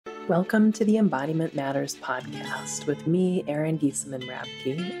Welcome to the Embodiment Matters podcast with me, Erin Giesemann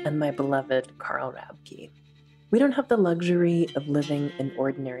Rabke, and my beloved Carl Rabke. We don't have the luxury of living in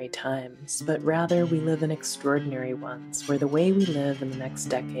ordinary times, but rather we live in extraordinary ones where the way we live in the next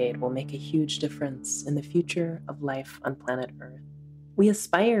decade will make a huge difference in the future of life on planet Earth. We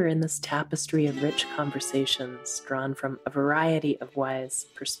aspire in this tapestry of rich conversations drawn from a variety of wise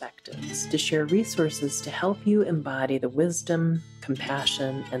perspectives to share resources to help you embody the wisdom,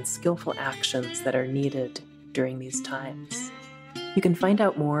 compassion, and skillful actions that are needed during these times. You can find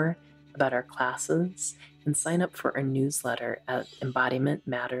out more about our classes and sign up for our newsletter at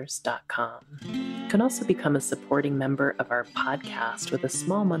embodimentmatters.com. You can also become a supporting member of our podcast with a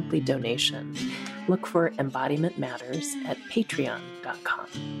small monthly donation. Look for Embodiment Matters at patreon.com.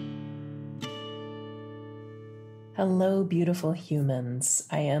 Hello, beautiful humans.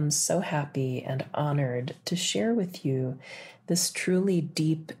 I am so happy and honored to share with you this truly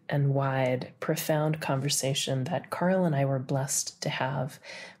deep and wide, profound conversation that Carl and I were blessed to have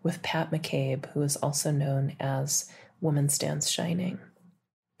with Pat McCabe, who is also known as Woman Stands Shining.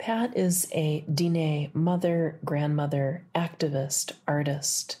 Pat is a Diné mother, grandmother, activist,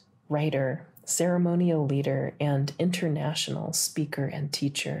 artist, writer, ceremonial leader, and international speaker and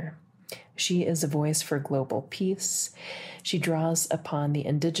teacher. She is a voice for global peace. She draws upon the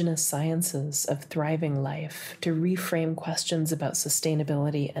indigenous sciences of thriving life to reframe questions about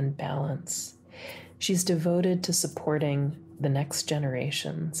sustainability and balance. She's devoted to supporting the next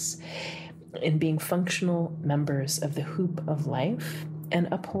generations in being functional members of the hoop of life and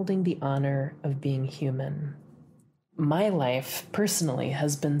upholding the honor of being human. My life personally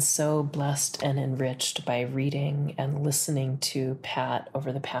has been so blessed and enriched by reading and listening to Pat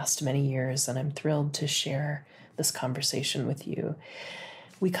over the past many years, and I'm thrilled to share this conversation with you.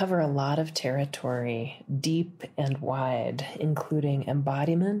 We cover a lot of territory, deep and wide, including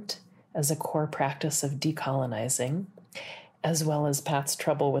embodiment as a core practice of decolonizing, as well as Pat's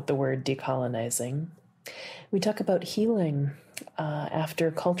trouble with the word decolonizing. We talk about healing after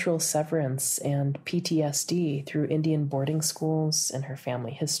cultural severance and PTSD through Indian boarding schools and her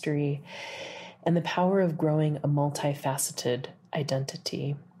family history, and the power of growing a multi-faceted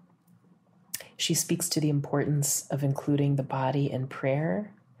identity. She speaks to the importance of including the body in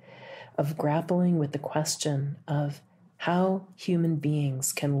prayer, of grappling with the question of how human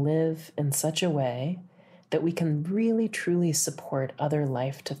beings can live in such a way that we can really truly support other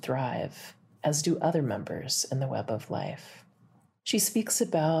life to thrive, as do other members in the web of life. She speaks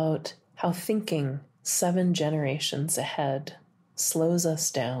about how thinking 7 generations ahead slows us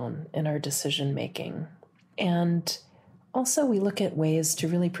down in our decision making. And also we look at ways to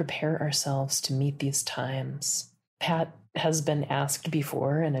really prepare ourselves to meet these times. Pat has been asked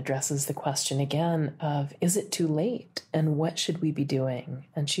before and addresses the question again of, is it too late? And what should we be doing?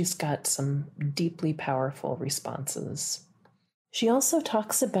 And she's got some deeply powerful responses. She also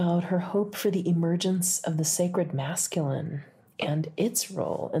talks about her hope for the emergence of the sacred masculine and its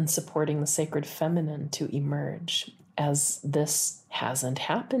role in supporting the sacred feminine to emerge, as this hasn't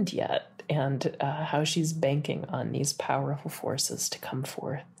happened yet, and how she's banking on these powerful forces to come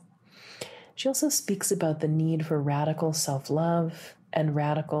forth. She also speaks about the need for radical self-love and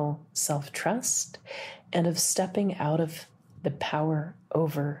radical self-trust, and of stepping out of the power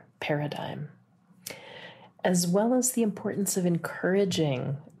over paradigm, as well as the importance of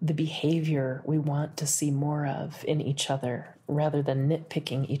encouraging the behavior we want to see more of in each other, rather than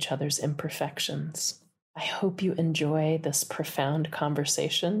nitpicking each other's imperfections. I hope you enjoy this profound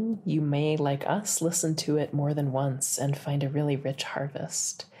conversation. You may, like us, listen to it more than once and find a really rich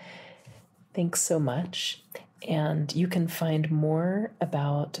harvest. Thanks so much. And you can find more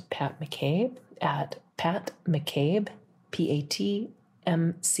about Pat McCabe at Pat McCabe,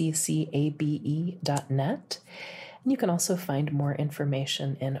 patmccabe.net. And you can also find more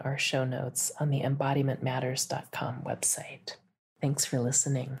information in our show notes on the embodimentmatters.com website. Thanks for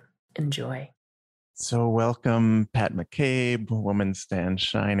listening. Enjoy. So welcome, Pat McCabe, Woman Stands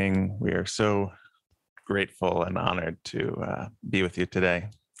Shining. We are so grateful and honored to be with you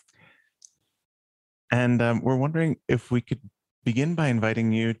today. And we're wondering if we could begin by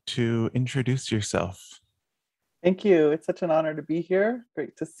inviting you to introduce yourself. Thank you. It's such an honor to be here.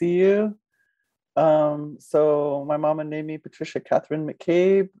 Great to see you. So my mama named me Patricia Catherine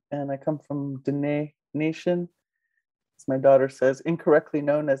McCabe, and I come from Diné Nation. As my daughter says, incorrectly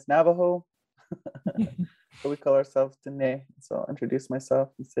known as Navajo. So we call ourselves Diné. So I'll introduce myself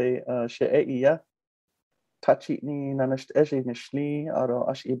and say, She'e'iya, Tachitni Nanasht Eji Nishli, Aro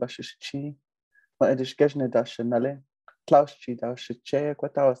Ashi Bashishi, Ma Edish Gejne Dashanale, Klauschi Dashiche,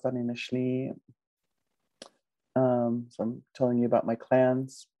 Quatawastani Nishli. So I'm telling you about my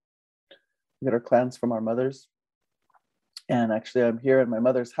clans. We get our clans from our mothers. And actually, I'm here in my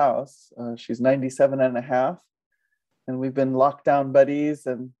mother's house. She's 97 and a half. And we've been lockdown buddies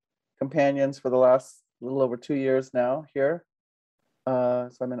and companions for the last little over 2 years now here. So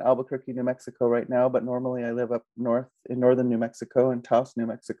I'm in Albuquerque, New Mexico right now, but normally I live up north in northern New Mexico, in Taos, New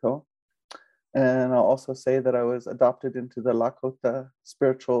Mexico. And I'll also say that I was adopted into the Lakota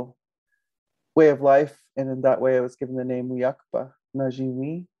spiritual way of life. And in that way, I was given the name Wiyakpa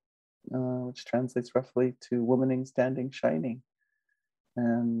Najiwi, which translates roughly to womaning, standing, shining.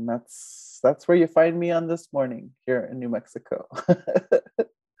 And that's where you find me on this morning here in New Mexico.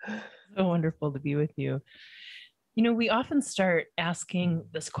 So wonderful to be with you. You know, we often start asking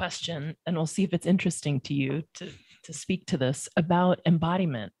this question, and we'll see if it's interesting to you to speak to this, about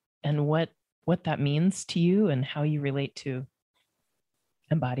embodiment and what that means to you and how you relate to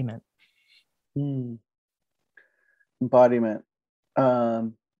embodiment. Embodiment.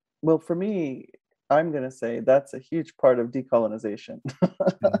 Well, for me, I'm going to say that's a huge part of decolonization.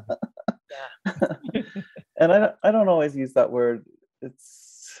 And I don't always use that word.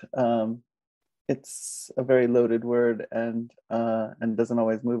 It's a very loaded word, and doesn't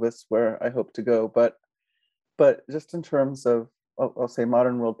always move us where I hope to go. But just in terms of, I'll say,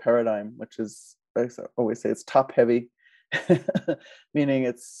 modern world paradigm, which is, I always say, it's top heavy, meaning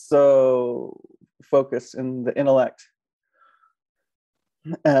it's so focused in the intellect.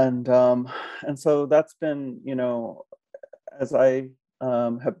 And so that's been, as I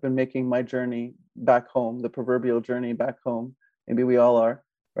have been making my journey back home, the proverbial journey back home. Maybe we all are,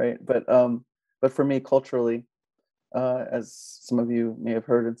 right? But for me, culturally, as some of you may have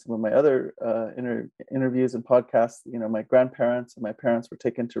heard in some of my other interviews and podcasts, my grandparents and my parents were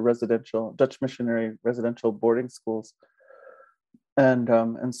taken to Dutch missionary residential boarding schools.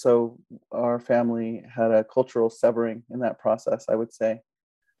 And so our family had a cultural severing in that process, I would say.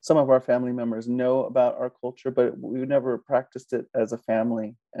 Some of our family members know about our culture, but we never practiced it as a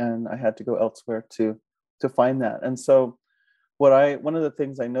family. And I had to go elsewhere to find that. And so one of the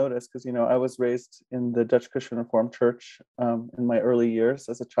things I noticed, because, I was raised in the Dutch Christian Reformed Church in my early years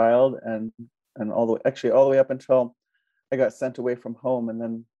as a child, and all the way up until I got sent away from home. And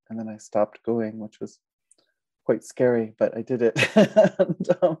then I stopped going, which was quite scary, but I did it.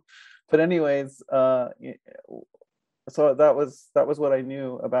 But anyways, so that was what I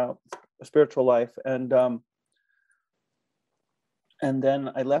knew about spiritual life, and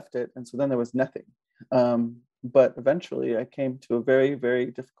then I left it, and so then there was nothing. But eventually, I came to a very, very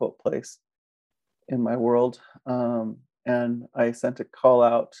difficult place in my world, and I sent a call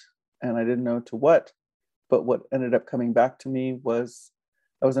out, and I didn't know to what. But what ended up coming back to me was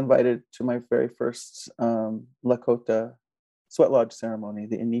I was invited to my very first Lakota sweat lodge ceremony,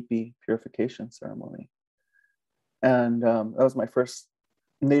 the Inipi purification ceremony. And that was my first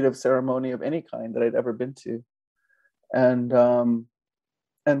native ceremony of any kind that I'd ever been to. And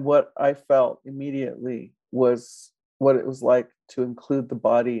what I felt immediately was what it was like to include the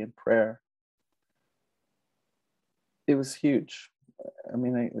body in prayer. It was huge. I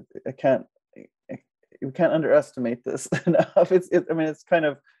mean, we can't underestimate this enough. It's kind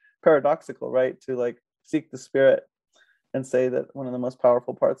of paradoxical, right? To like seek the spirit and say that one of the most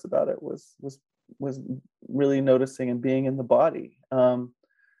powerful parts about it was really noticing and being in the body.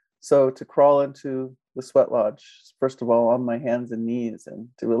 So to crawl into the sweat lodge, first of all, on my hands and knees, and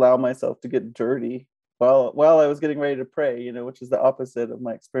to allow myself to get dirty while I was getting ready to pray, which is the opposite of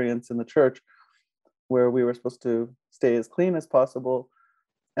my experience in the church, where we were supposed to stay as clean as possible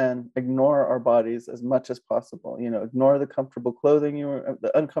and ignore our bodies as much as possible. Ignore the uncomfortable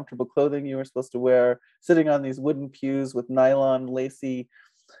clothing you were supposed to wear, sitting on these wooden pews with nylon lacy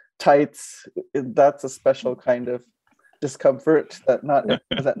tights. That's a special kind of discomfort that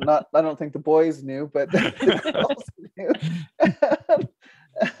I don't think the boys knew, but the girls knew.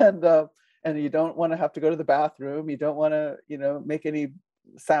 And you don't want to have to go to the bathroom. You don't want to, make any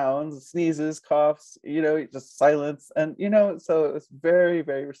sounds, sneezes, coughs, just silence. And, so it was very,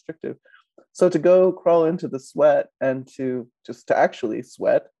 very restrictive. So to go crawl into the sweat and to actually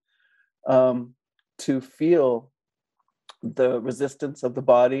sweat, to feel the resistance of the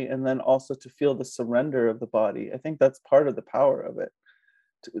body, and then also to feel the surrender of the body. I think that's part of the power of it.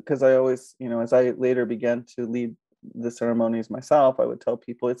 Because I always, as I later began to lead the ceremonies myself, I would tell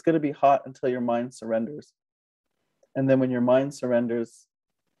people it's going to be hot until your mind surrenders. And then when your mind surrenders,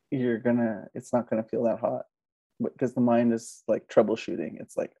 it's not going to feel that hot, because the mind is like troubleshooting.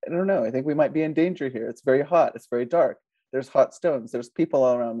 It's like, I don't know, I think we might be in danger here. It's very hot. It's very dark. There's hot stones. There's people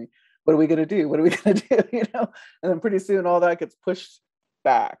all around me. What are we going to do? What are we going to do? And then pretty soon all that gets pushed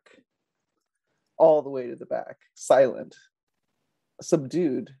back, all the way to the back, silent,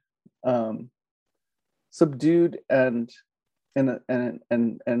 subdued. subdued and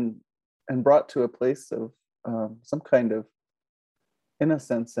brought to a place of some kind of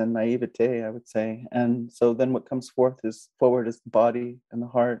innocence and naivete, I would say. And so then what comes forward is the body and the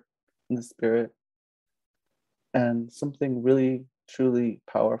heart and the spirit, and something really truly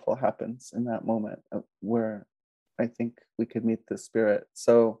powerful happens in that moment where I think we could meet the spirit.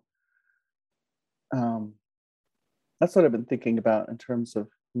 So that's what I've been thinking about in terms of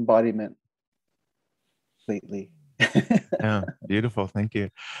embodiment lately. Yeah, beautiful. Thank you.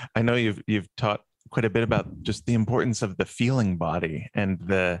 I know you've taught quite a bit about just the importance of the feeling body and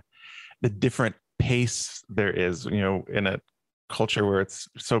the different pace there is, in a culture where it's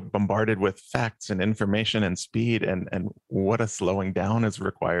so bombarded with facts and information and speed, and what a slowing down is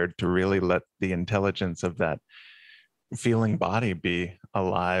required to really let the intelligence of that feeling body be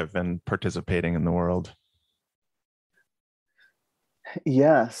alive and participating in the world.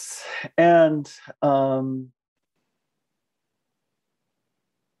 Yes. And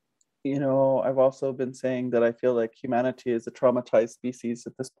I've also been saying that I feel like humanity is a traumatized species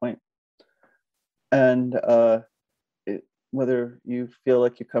at this point. And whether you feel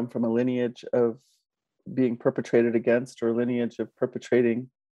like you come from a lineage of being perpetrated against or a lineage of perpetrating,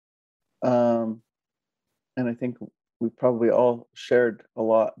 and I think we probably all shared a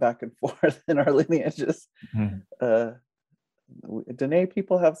lot back and forth in our lineages. Mm-hmm. Dene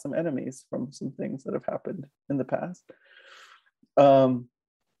people have some enemies from some things that have happened in the past.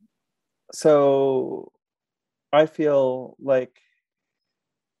 So I feel like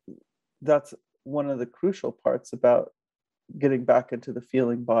that's one of the crucial parts about getting back into the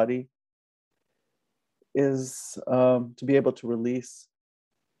feeling body, is to be able to release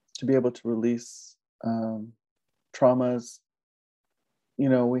traumas.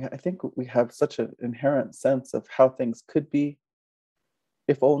 I think we have such an inherent sense of how things could be,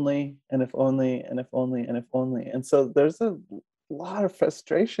 if only, and if only, and if only, and if only. And so there's a lot of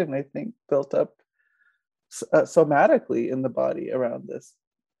frustration, I think, built up somatically in the body around this.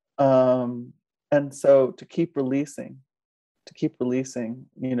 And so to keep releasing,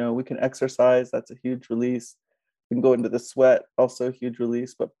 we can exercise, that's a huge release. We can go into the sweat, also a huge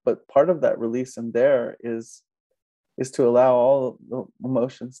release. But part of that release in there is to allow all the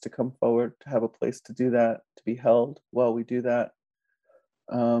emotions to come forward, to have a place to do that, to be held while we do that,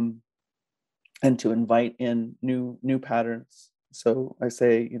 and to invite in new patterns. So I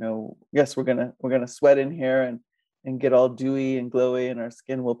say, yes, we're gonna sweat in here and get all dewy and glowy, and our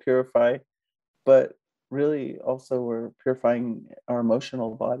skin will purify, but really also we're purifying our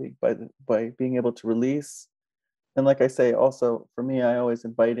emotional body by being able to release. And like I say, also for me, I always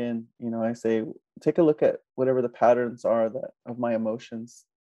invite in, I say, take a look at whatever the patterns are of my emotions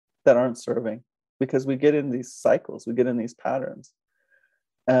that aren't serving, because we get in these cycles, we get in these patterns.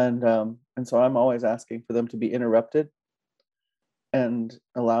 And so I'm always asking for them to be interrupted and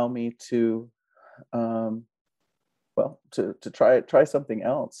allow me to to try something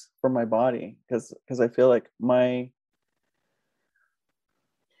else for my body, because I feel like my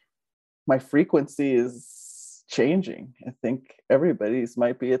frequency is changing. I think everybody's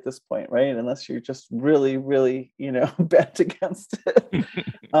might be at this point, right? Unless you're just really, really, bent against it.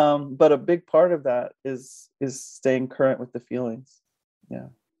 But a big part of that is staying current with the feelings. Yeah.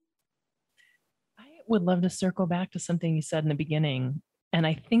 I would love to circle back to something you said in the beginning. And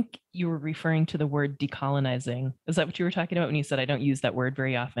I think you were referring to the word decolonizing. Is that what you were talking about when you said I don't use that word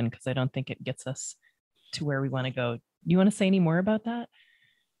very often because I don't think it gets us to where we want to go? Do you want to say any more about that?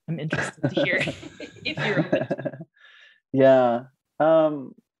 I'm interested to hear if you're open. Yeah.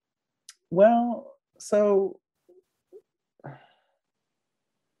 Well, so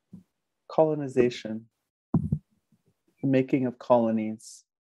colonization, the making of colonies,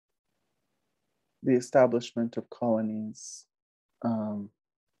 the establishment of colonies.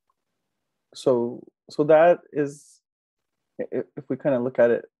 So that is, if we kind of look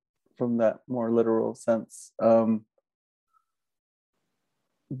at it from that more literal sense,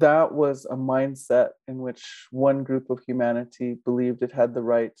 that was a mindset in which one group of humanity believed it had the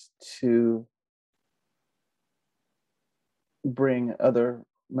right to bring other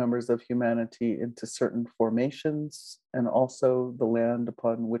members of humanity into certain formations, and also the land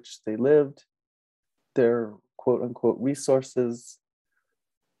upon which they lived, their quote unquote resources.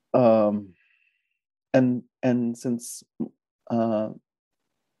 And since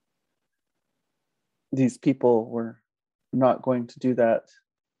these people were not going to do that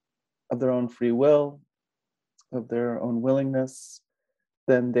of their own free will, of their own willingness,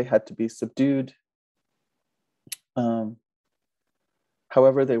 then they had to be subdued.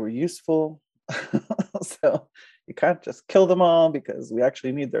 However, they were useful. So, You can't just kill them all because we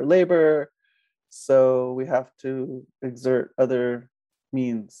actually need their labor. So we have to exert other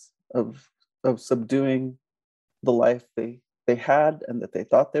means of subduing the life they had and that they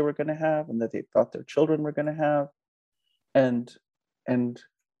thought they were going to have and that they thought their children were going to have, and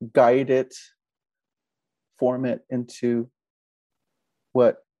guide it, form it into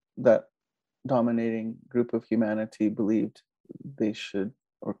what that dominating group of humanity believed they should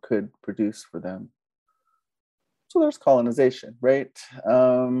or could produce for them. So there's colonization, right?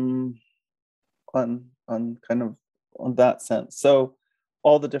 On kind of on that sense. So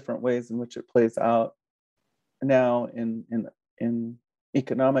all the different ways in which it plays out now in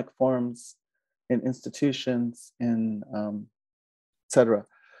economic forms, in institutions, in etc.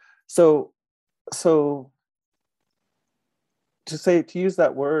 So to use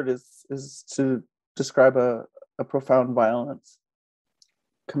that word is to describe a profound violence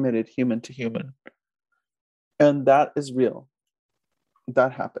committed human to human. And that is real.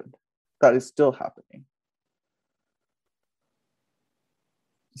 That happened. That is still happening.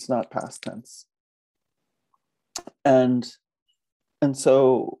 It's not past tense. And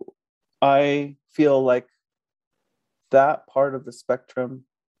so I feel like that part of the spectrum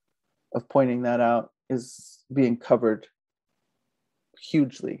of pointing that out is being covered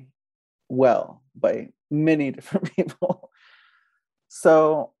hugely well by many different people.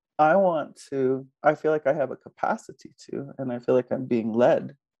 So I feel like I have a capacity to, and I feel like I'm being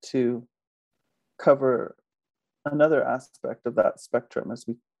led to cover another aspect of that spectrum as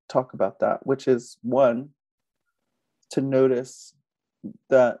we talk about that, which is one, to notice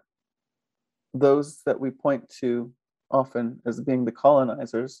that those that we point to often as being the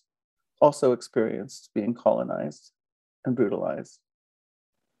colonizers also experienced being colonized and brutalized.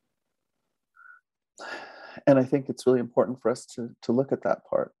 And I think it's really important for us to look at that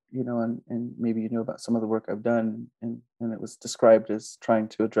part, and maybe you know about some of the work I've done, and it was described as trying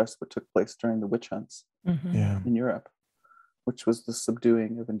to address what took place during the witch hunts in Europe, which was the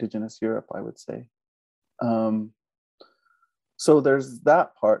subduing of indigenous Europe, I would say. So there's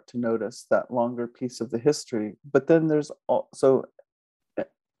that part to notice, that longer piece of the history, but then there's also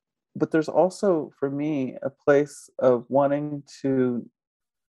for me a place of wanting to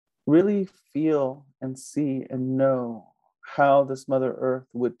really feel and see and know how this Mother Earth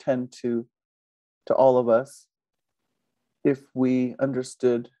would tend to all of us if we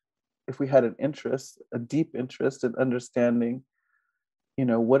understood, if we had an interest, a deep interest in understanding,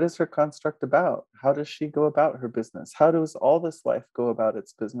 what is her construct about? How does she go about her business? How does all this life go about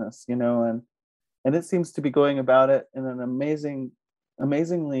its business? And it seems to be going about it in an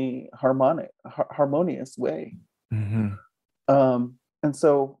amazingly harmonious way. Mm-hmm. And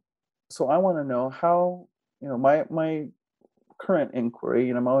so I want to know how, my current inquiry,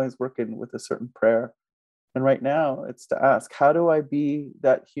 I'm always working with a certain prayer. And right now it's to ask, how do I be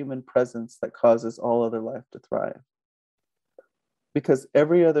that human presence that causes all other life to thrive? Because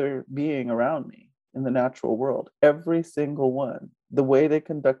every other being around me in the natural world, every single one, the way they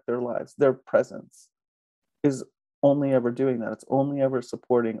conduct their lives, their presence is only ever doing that. It's only ever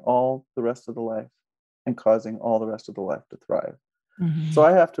supporting all the rest of the life and causing all the rest of the life to thrive. Mm-hmm. So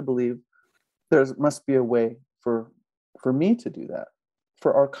I have to believe there must be a way for me to do that,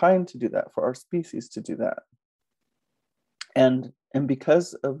 for our kind to do that, for our species to do that. And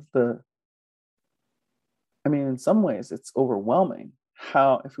because of in some ways it's overwhelming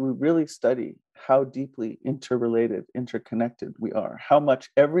how, if we really study how deeply interrelated, interconnected we are, how much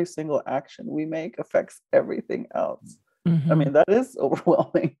every single action we make affects everything else. Mm-hmm. That is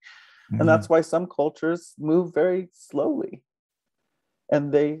overwhelming. Mm-hmm. And that's why some cultures move very slowly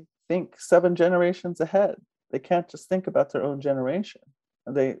and they think 7 generations ahead. They can't just think about their own generation.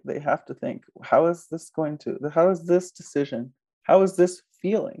 They have to think, how is this decision, how is this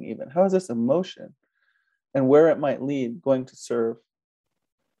feeling even, how is this emotion, and where it might lead going to serve,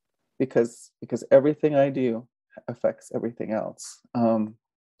 because everything I do affects everything else.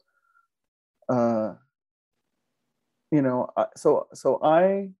 So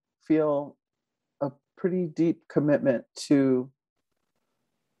I feel a pretty deep commitment to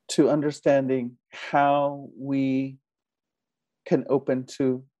understanding how we can open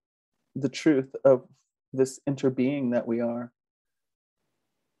to the truth of this interbeing that we are.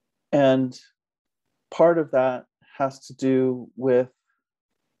 And part of that has to do with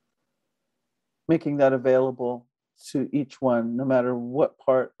making that available to each one, no matter what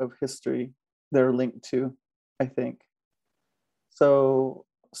part of history they're linked to, I think. So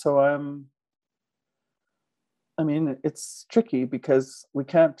it's tricky because we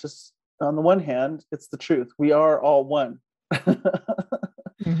can't just, on the one hand, it's the truth. We are all one.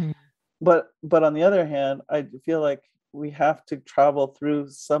 Mm-hmm. but on the other hand, I feel like we have to travel through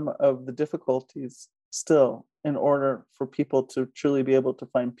some of the difficulties still in order for people to truly be able to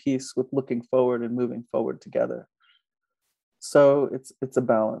find peace with looking forward and moving forward together. So it's a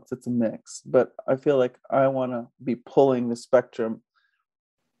balance, it's a mix. But I feel like I want to be pulling the spectrum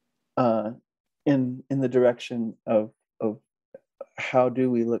in the direction of how do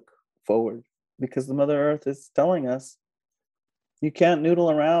we look forward, because the Mother Earth is telling us you can't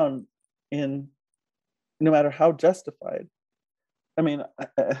noodle around in, no matter how justified. I mean,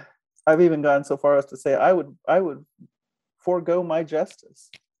 I've even gone so far as to say I would forego my justice,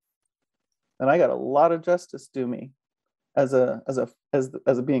 and I got a lot of justice due me as a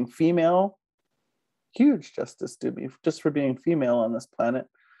being female. Huge justice due me just for being female on this planet.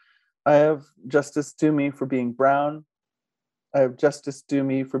 I have justice due me for being brown. I have justice due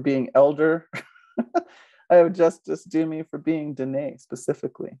me for being elder. I have justice due me for being Dene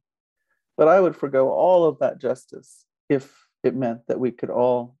specifically. But I would forgo all of that justice if it meant that we could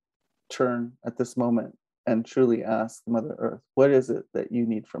all turn at this moment and truly ask Mother Earth, what is it that you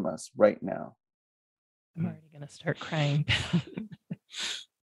need from us right now? I'm already going to start crying.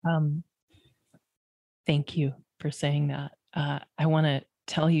 Thank you for saying that. I want to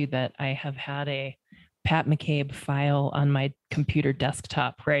tell you that I have had a Pat McCabe file on my computer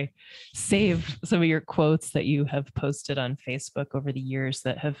desktop where I saved some of your quotes that you have posted on Facebook over the years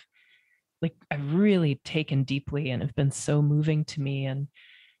that have, like, I've really taken deeply and have been so moving to me. And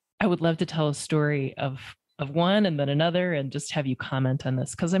I would love to tell a story of one and then another and just have you comment on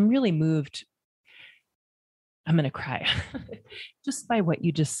this, because I'm really moved. I'm going to cry just by what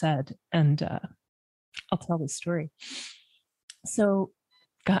you just said. And I'll tell the story. So,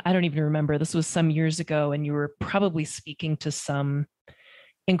 God, I don't even remember. This was some years ago, and you were probably speaking to some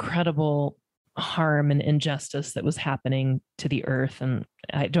incredible harm and injustice that was happening to the earth. And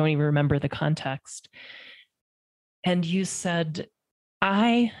I don't even remember the context. And you said,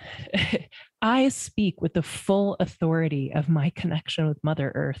 I speak with the full authority of my connection with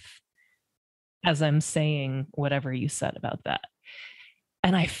Mother Earth as I'm saying whatever you said about that.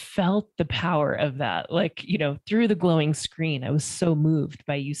 And I felt the power of that, like, you know, through the glowing screen. I was so moved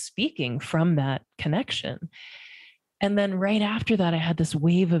by you speaking from that connection. And then right after that, I had this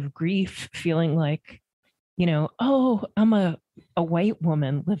wave of grief, feeling like, you know, oh, I'm a white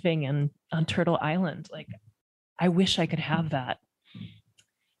woman living on Turtle Island. Like, I wish I could have that.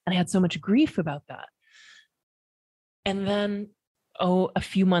 And I had so much grief about that. And then, a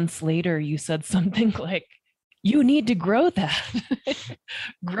few months later, you said something like, you need to grow that,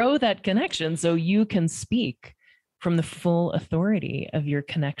 grow that connection so you can speak from the full authority of your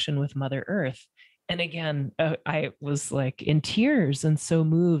connection with Mother Earth. And again, I was like in tears and so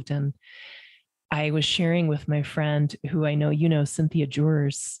moved. And I was sharing with my friend, who I know you know, Cynthia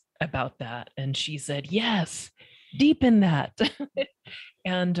Jewers, about that. And she said, yes, deepen that.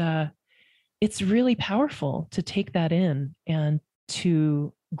 And it's really powerful to take that in and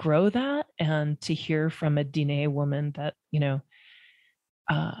to grow that, and to hear from a Dene woman that, you know,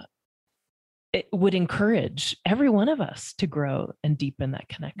 it would encourage every one of us to grow and deepen that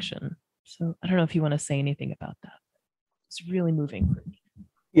connection. So I don't know if you want to say anything about that. It's really moving for me.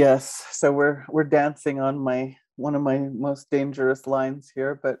 Yes. So we're dancing on one of my most dangerous lines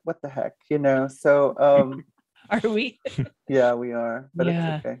here, but what the heck, you know? So are we? Yeah, we are, but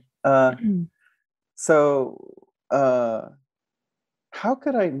yeah. It's okay. So how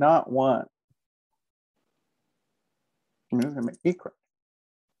could I not want, I'm gonna make me cry.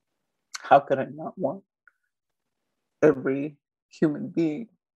 How could I not want every human being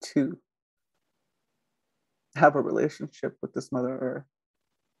to have a relationship with this Mother Earth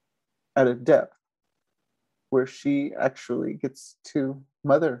at a depth where she actually gets to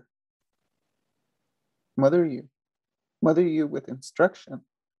mother you with instruction,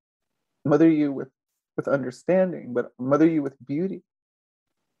 mother you with understanding, but mother you with beauty,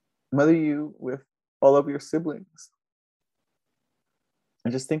 mother you with all of your siblings. I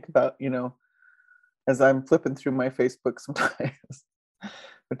just think about, you know, as I'm flipping through my Facebook sometimes,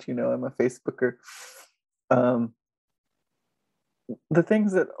 but you know, I'm a Facebooker. The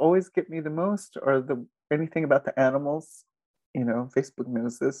things that always get me the most are anything about the animals. You know, Facebook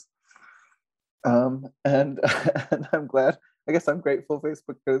knows this. And, and I'm glad, I guess I'm grateful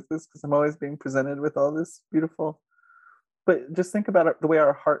Facebook knows this, because I'm always being presented with all this beautiful. But just think about the way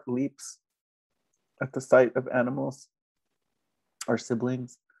our heart leaps at the sight of animals, our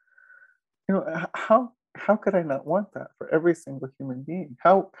siblings. You know, how could I not want that for every single human being?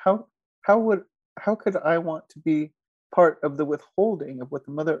 How could I want to be part of the withholding of what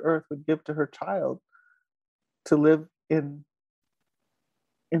the Mother Earth would give to her child to live in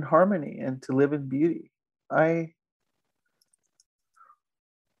in harmony and to live in beauty.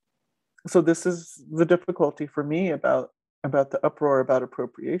 So this is the difficulty for me about the uproar about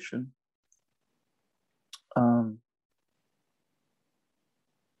appropriation.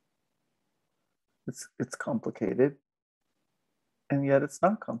 It's complicated, and yet it's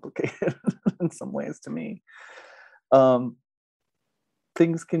not complicated in some ways to me.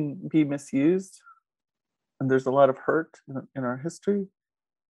 Things can be misused, and there's a lot of hurt in our history.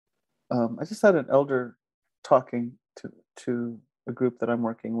 I just had an elder talking to a group that I'm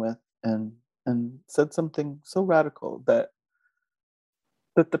working with, and said something so radical that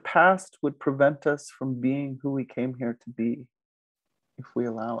the past would prevent us from being who we came here to be if we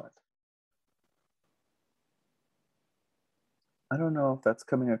allow it. I don't know if that's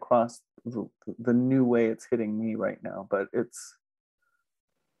coming across the new way it's hitting me right now, but it's,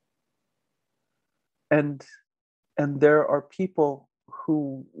 and there are people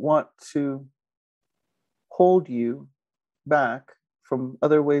who want to hold you back from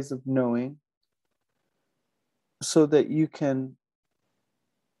other ways of knowing so that you can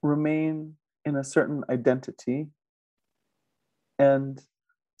remain in a certain identity. And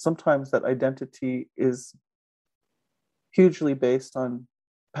sometimes that identity is hugely based on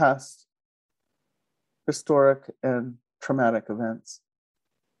past historic and traumatic events.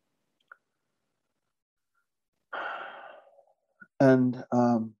 And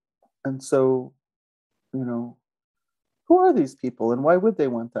so, you know, who are these people and why would they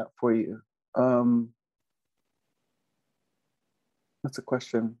want that for you? That's a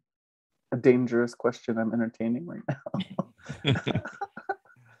question, a dangerous question I'm entertaining right now.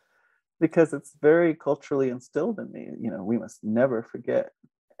 Because it's very culturally instilled in me. You know, we must never forget,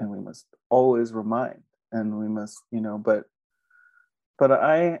 and we must always remind, and we must, you know, but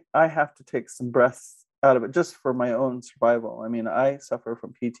I have to take some breaths out of it just for my own survival. I mean, I suffer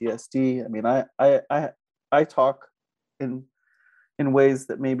from PTSD. I mean, I talk in ways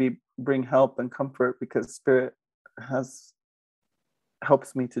that maybe bring help and comfort because Spirit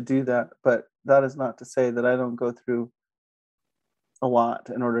helps me to do that. But that is not to say that I don't go through a lot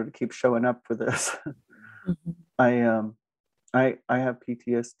in order to keep showing up for this. Mm-hmm. I have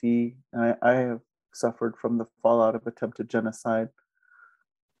PTSD. I have suffered from the fallout of attempted genocide.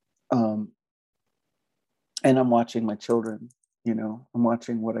 And I'm watching my children, you know, I'm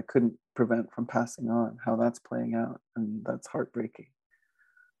watching what I couldn't prevent from passing on, how that's playing out, and that's heartbreaking.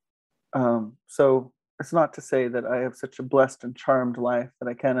 So it's not to say that I have such a blessed and charmed life that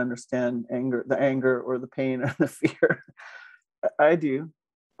I can't understand the anger or the pain or the fear. I do.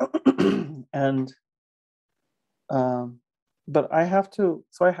 And but I have to,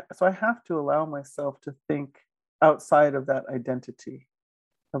 so I have to allow myself to think outside of that identity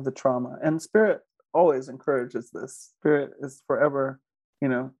of the trauma. And Spirit always encourages this. Spirit is forever, you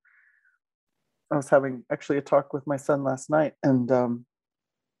know. I was having actually a talk with my son last night, and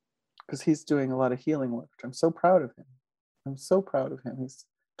because he's doing a lot of healing work. I'm so proud of him. I'm so proud of him. He's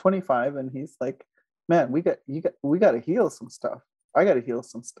 25 and he's like, man, we got to heal some stuff. I got to heal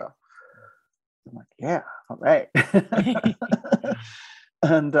some stuff. I'm like, yeah, all right.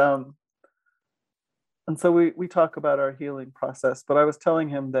 And so we talk about our healing process, but I was telling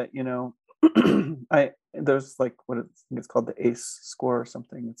him that, you know, there's like I think it's called the ACE score or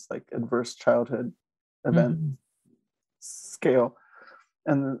something. It's like adverse childhood event scale.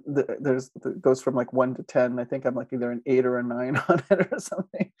 And it goes from like 1 to 10. I think I'm like either an 8 or a 9 on it or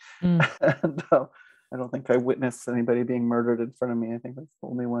something. And I don't think I witnessed anybody being murdered in front of me. I think that's the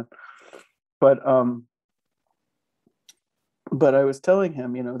only one. But I was telling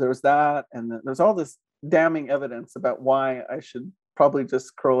him, you know, there was that, and there's all this damning evidence about why I should probably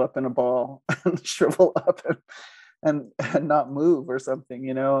just curl up in a ball and shrivel up and not move or something,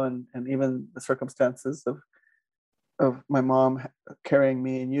 you know, and even the circumstances of my mom carrying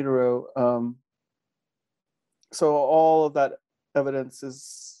me in utero. So all of that evidence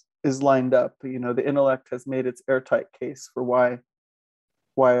is lined up. You know, the intellect has made its airtight case for why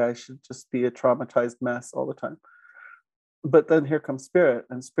I should just be a traumatized mess all the time. But then here comes Spirit,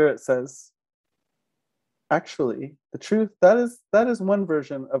 and Spirit says, actually, the truth, that is one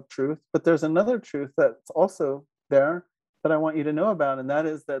version of truth, but there's another truth that's also there that I want you to know about, and that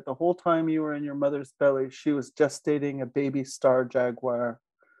is that the whole time you were in your mother's belly, she was gestating a baby star jaguar.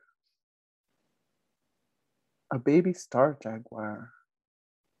 A baby star jaguar.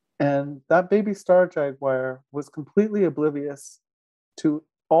 And that baby star jaguar was completely oblivious to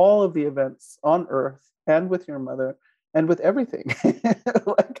all of the events on Earth and with your mother and with everything.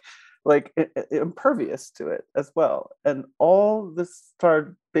 like impervious to it as well. And all this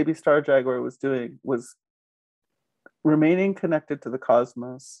baby star jaguar was doing was remaining connected to the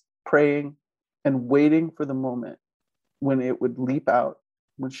cosmos, praying and waiting for the moment when it would leap out,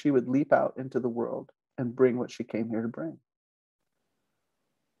 when she would leap out into the world and bring what she came here to bring.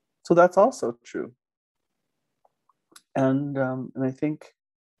 So that's also true. And I think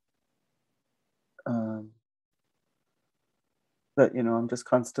that, you know, I'm just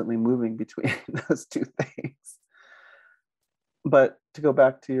constantly moving between those two things. But to go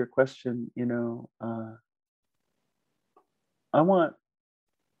back to your question, you know, I want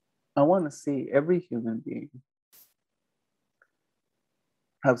to see every human being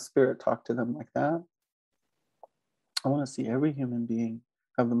have spirit talk to them like that. I want to see every human being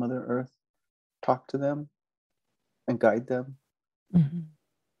have the Mother Earth talk to them and guide them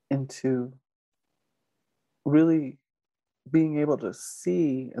into really being able to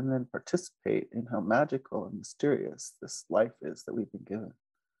see and then participate in how magical and mysterious this life is that we've been given.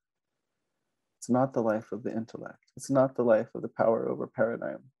 It's not the life of the intellect. It's not the life of the power over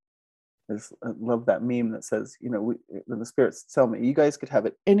paradigm. I love that meme that says, you know, when the spirits tell me, you guys could have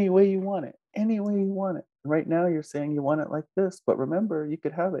it any way you want it, any way you want it. Right now you're saying you want it like this, but remember, you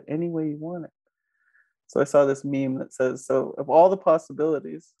could have it any way you want it. So I saw this meme that says, so of all the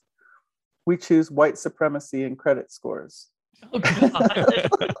possibilities, we choose white supremacy and credit scores. Oh, God.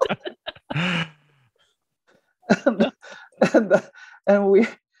 and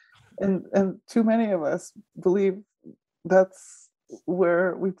too many of us believe that's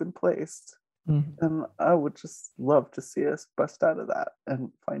where we've been placed. And I would just love to see us bust out of that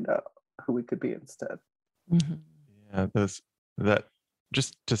and find out who we could be instead. Yeah, that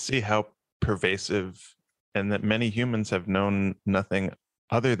just to see how pervasive, and that many humans have known nothing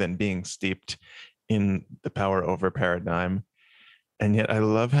other than being steeped in the power over paradigm. And yet I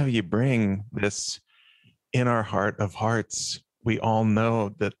love how you bring this in our heart of hearts. We all know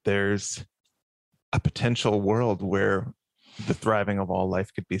that there's a potential world where the thriving of all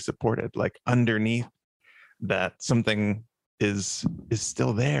life could be supported. Like underneath that, something is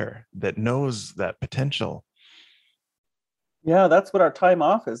still there that knows that potential. Yeah, that's what our time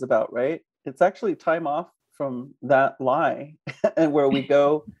off is about, right? It's actually time off from that lie and where we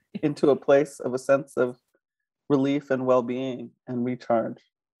go into a place of a sense of relief and well-being and recharge.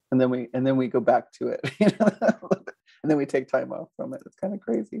 And then we go back to it. You know? And then we take time off from it. It's kind of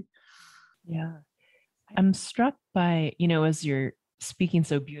crazy. Yeah. I'm struck by, you know, as you're speaking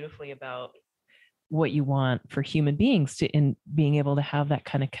so beautifully about what you want for human beings to in being able to have that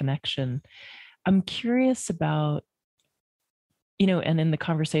kind of connection. I'm curious about, you know, and in the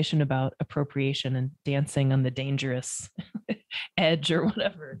conversation about appropriation and dancing on the dangerous edge or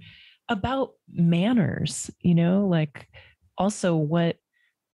whatever, about manners, you know, like also what,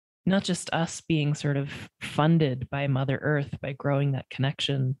 not just us being sort of funded by Mother Earth by growing that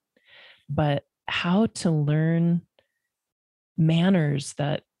connection, but how to learn manners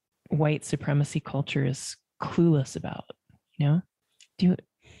that white supremacy culture is clueless about, you know?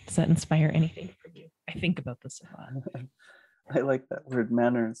 Does that inspire anything from you? I think about this a lot. I like that word,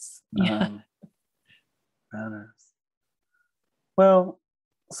 manners. Yeah. Manners. Well,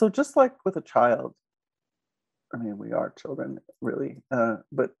 so just like with a child, I mean, we are children, really,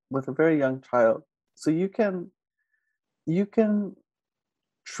 but with a very young child, so you can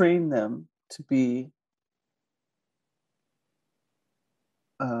train them to be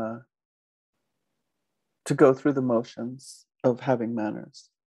to go through the motions of having manners.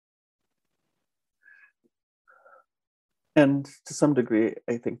 And to some degree,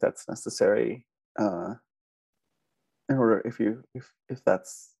 I think that's necessary in order, if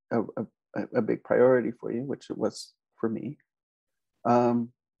that's a big priority for you, which it was for me.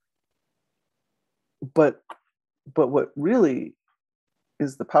 But what really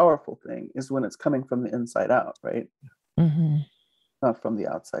is the powerful thing is when it's coming from the inside out, right? Not from the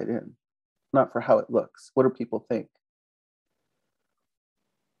outside in, not for how it looks. What do people think?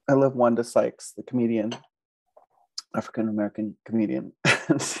 I love Wanda Sykes, the comedian, African-American comedian.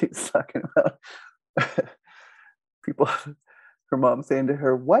 And she's talking about people, her mom saying to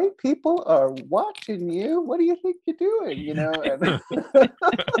her, white people are watching you. What do you think you're doing? You know? And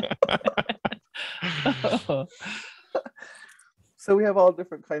Oh. So we have all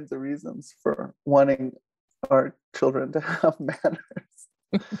different kinds of reasons for wanting our children to have manners.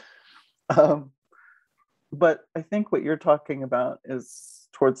 But I think what you're talking about is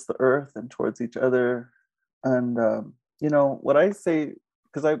towards the earth and towards each other. And, you know, what I say,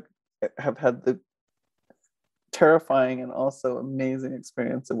 because I have had the terrifying and also amazing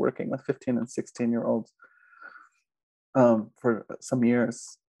experience of working with 15 and 16-year-olds for some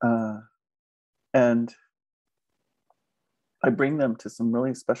years. And I bring them to some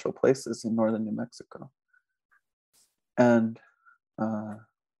really special places in northern New Mexico.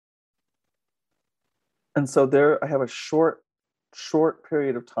 And so there I have a short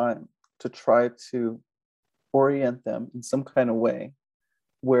period of time to try to orient them in some kind of way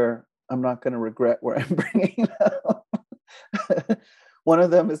where I'm not going to regret where I'm bringing them. One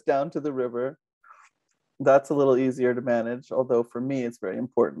of them is down to the river. That's a little easier to manage, although for me it's very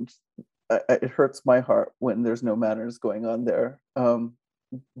important. It hurts my heart when there's no manners going on there.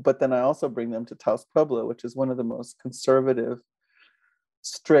 But then I also bring them to Taos Pueblo, which is one of the most conservative,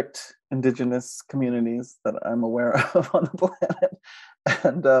 strict indigenous communities that I'm aware of on the planet.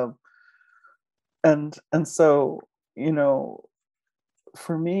 And so, you know,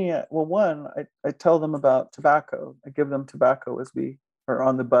 for me, well, one, I tell them about tobacco. I give them tobacco as we are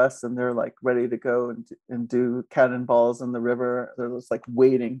on the bus, and they're like ready to go and do cannonballs in the river. They're just like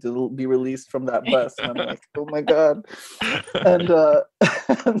waiting to be released from that bus, and I'm like, oh my god. And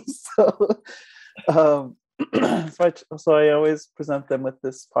and so so I always present them with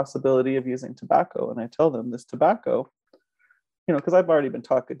this possibility of using tobacco, and I tell them this tobacco, you know, because I've already been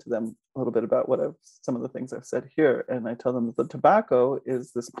talking to them a little bit about some of the things I've said here, and I tell them that the tobacco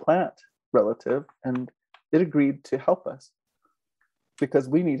is this plant relative, and it agreed to help us because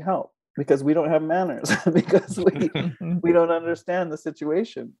we need help, because we don't have manners, because we don't understand the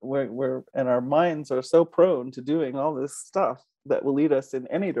situation. And our minds are so prone to doing all this stuff that will lead us in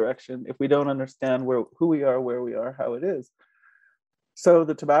any direction if we don't understand who we are, where we are, how it is. So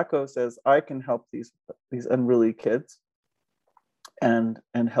the tobacco says, I can help these unruly kids and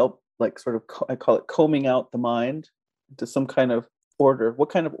help, like, sort of, I call it combing out the mind to some kind of order. What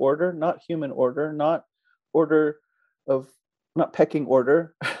kind of order? Not human order, not pecking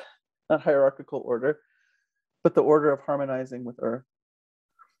order, not hierarchical order, but the order of harmonizing with Earth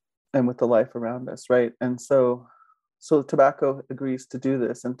and with the life around us, right? And so tobacco agrees to do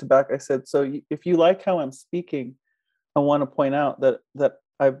this. And tobacco, I said, so if you like how I'm speaking, I want to point out that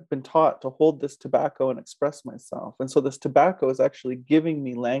I've been taught to hold this tobacco and express myself. And so this tobacco is actually giving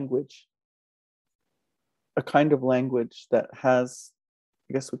me language, a kind of language that has,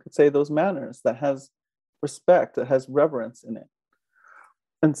 I guess we could say, those manners, that has respect, that has reverence in it.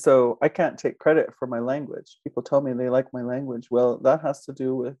 And so I can't take credit for my language. People tell me they like my language. Well, that has to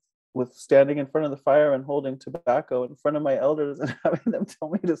do with standing in front of the fire and holding tobacco in front of my elders and having them tell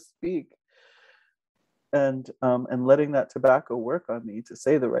me to speak. And letting that tobacco work on me to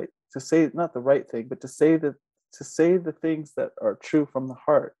say not the right thing, but to say the things that are true from the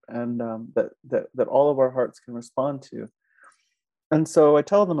heart, and that all of our hearts can respond to. And so I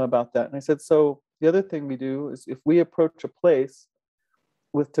tell them about that, and I said, so the other thing we do is, if we approach a place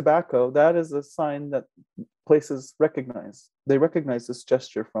with tobacco, that is a sign that places recognize this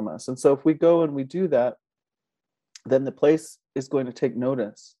gesture from us. And so if we go and we do that, then the place is going to take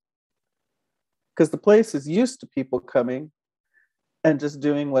notice, because the place is used to people coming and just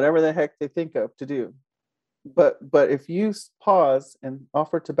doing whatever the heck they think of to do. But if you pause and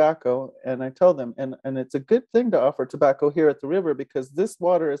offer tobacco, and I tell them, and it's a good thing to offer tobacco here at the river, because this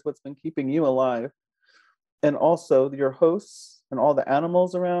water is what's been keeping you alive, and also your hosts and all the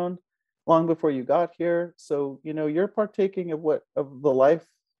animals around long before you got here. So, you know, you're partaking of the life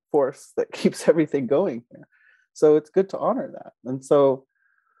force that keeps everything going here. So it's good to honor that. And so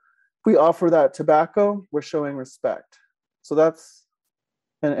if we offer that tobacco, we're showing respect. So that's,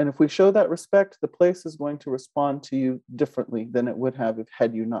 and if we show that respect, the place is going to respond to you differently than it would have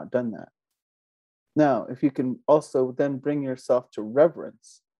had you not done that. Now, if you can also then bring yourself to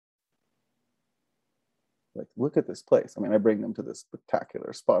reverence, like, look at this place. I mean, I bring them to this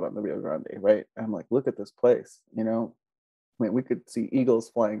spectacular spot on the Rio Grande, right? And I'm like, look at this place, you know? I mean, we could see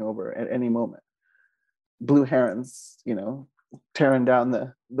eagles flying over at any moment. Blue herons, you know, tearing down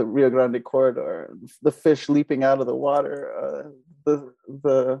the Rio Grande corridor, the fish leaping out of the water, the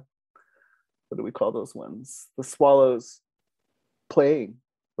what do we call those ones? The swallows playing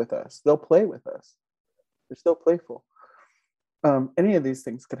with us. They'll play with us. They're still playful. Any of these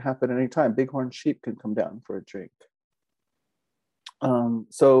things could happen anytime. Bighorn sheep can come down for a drink.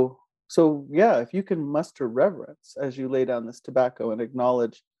 So yeah, if you can muster reverence as you lay down this tobacco and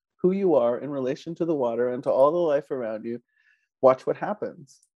acknowledge who you are in relation to the water and to all the life around you, watch what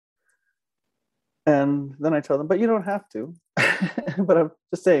happens. And then I tell them, but you don't have to. But I'm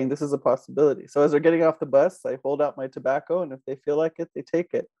just saying, this is a possibility. So as they're getting off the bus, I hold out my tobacco, and if they feel like it, they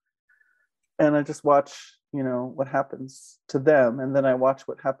take it. And I just watch, you know, what happens to them. And then I watch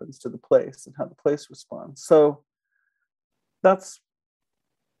what happens to the place and how the place responds. So that's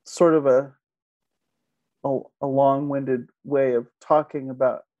sort of a long-winded way of talking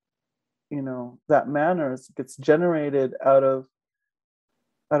about, you know, that manners gets generated out of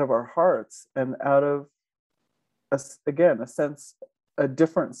our hearts and out of again, a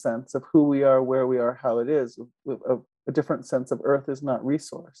different sense of who we are, where we are, how it is, a different sense of earth is not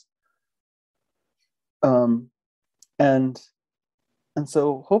resource. And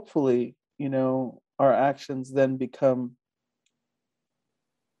so hopefully, our actions then become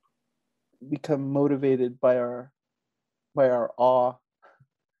motivated by our awe.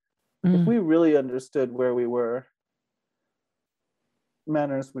 If we really understood where we were,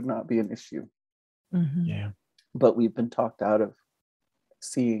 manners would not be an issue. Mm-hmm. Yeah. But we've been talked out of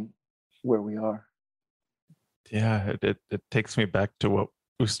seeing where we are. Yeah, it takes me back to what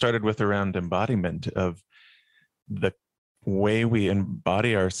we started with around embodiment, of the way we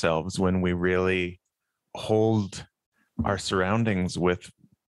embody ourselves when we really hold our surroundings with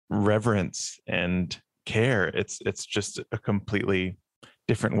reverence and care. It's just a completely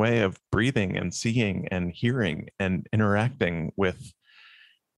different way of breathing and seeing and hearing and interacting with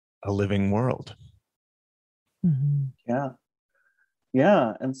a living world. Mm-hmm.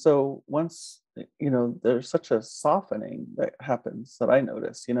 Yeah. And so once, there's such a softening that happens that I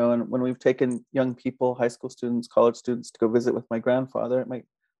notice, and when we've taken young people, high school students, college students, to go visit with my grandfather, my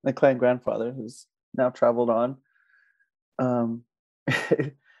clan grandfather, who's now traveled on,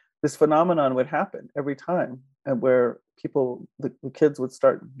 this phenomenon would happen every time, and where the kids would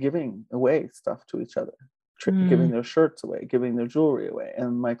start giving away stuff to each other, giving their shirts away, giving their jewelry away.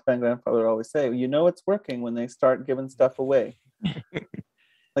 And my clan grandfather would always say, it's working when they start giving stuff away.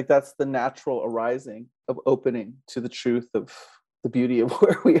 Like, that's the natural arising of opening to the truth of the beauty of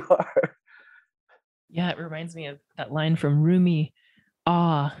where we are. Yeah, it reminds me of that line from Rumi: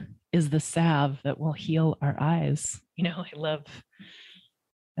 awe is the salve that will heal our eyes. I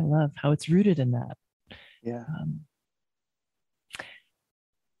love how it's rooted in that. Yeah.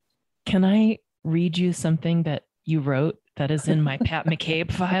 Can I read you something that you wrote that is in my Pat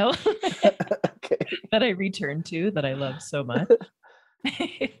McCabe file? Okay. That I return to, that I love so much.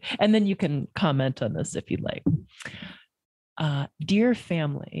 And then you can comment on this if you'd like. Dear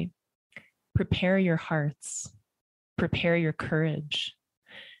family, prepare your hearts, prepare your courage,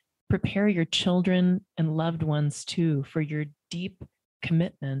 prepare your children and loved ones too for your deep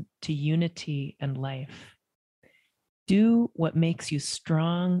commitment to unity and life. Do what makes you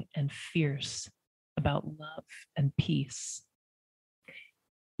strong and fierce about love and peace.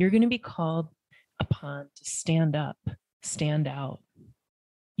 You're going to be called upon to stand up, stand out.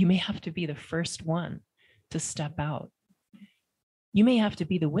 You may have to be the first one to step out. You may have to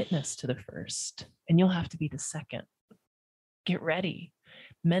be the witness to the first, and you'll have to be the second. Get ready,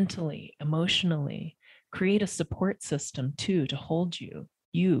 mentally, emotionally. Create a support system too to hold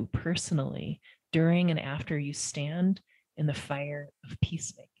you personally, during and after you stand in the fire of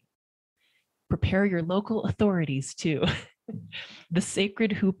peacemaking. Prepare your local authorities too. The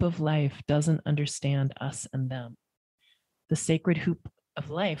sacred hoop of life doesn't understand us and them. The sacred hoop of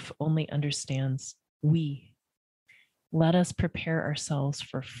life only understands we. Let us prepare ourselves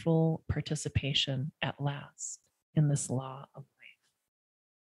for full participation at last in this law of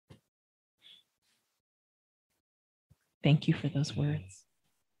life. Thank you for those words.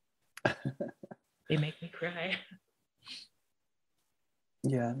 They make me cry.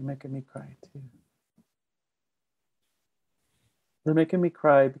 Yeah, they're making me cry too. They're making me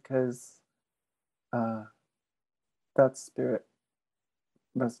cry because that's spirit.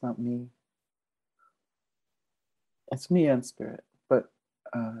 That's not me. It's me and spirit, but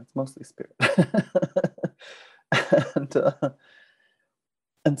it's mostly spirit.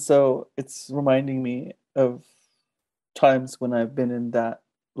 And so it's reminding me of times when I've been in that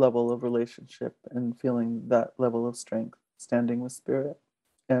level of relationship and feeling that level of strength, standing with spirit.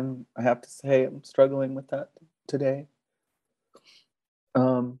 And I have to say, I'm struggling with that today.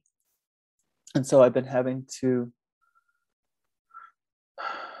 And so I've been having to,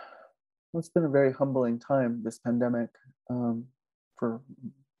 it's been a very humbling time, this pandemic, for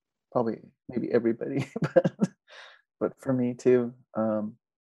probably maybe everybody, but for me too.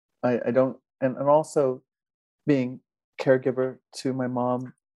 I don't, and also being caregiver to my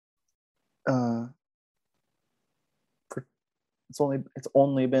mom, for it's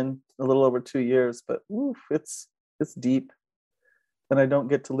only been a little over 2 years, but oof, it's deep. And I don't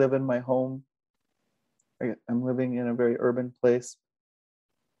get to live in my home. I'm living in a very urban place,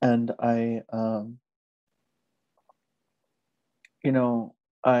 and I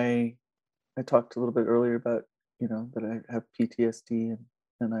talked a little bit earlier about that I have PTSD,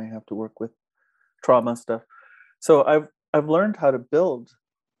 and I have to work with trauma stuff. So I've learned how to build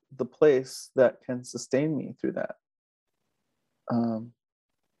the place that can sustain me through that.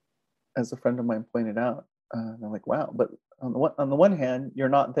 As a friend of mine pointed out, and I'm like, wow, but on the one hand, you're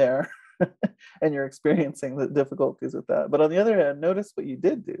not there. and you're experiencing the difficulties with that. But on the other hand, notice what you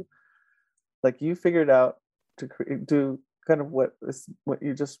did do. Like you figured out to do kind of what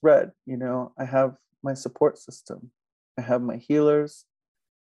you just read. You know, I have my support system, I have my healers,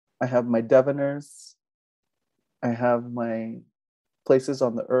 I have my diviners, I have my places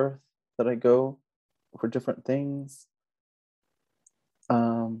on the earth that I go for different things.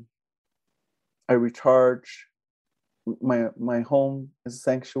 I recharge. My home is a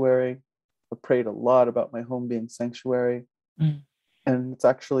sanctuary. I prayed a lot about my home being sanctuary. And it's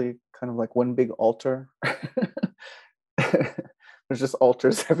actually kind of like one big altar. There's just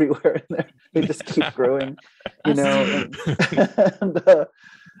altars everywhere in there. They just keep growing, you know.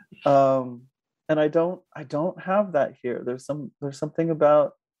 And I don't have that here. There's something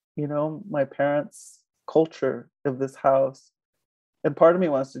about, you know, my parents' culture of this house, and part of me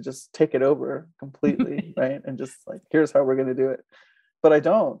wants to just take it over completely, right? And just like, here's how we're going to do it. But I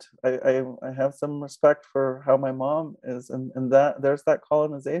don't. I have some respect for how my mom is, and that there's that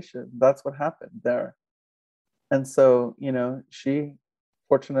colonization. That's what happened there. And so, you know, she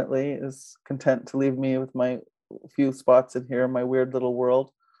fortunately is content to leave me with my few spots in here, my weird little world.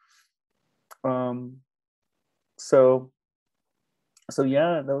 So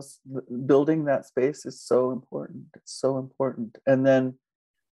yeah, building that space is so important. It's so important. And then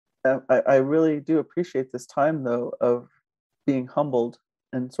I really do appreciate this time, though, of being humbled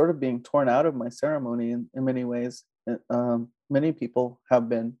and sort of being torn out of my ceremony in many ways. Many people have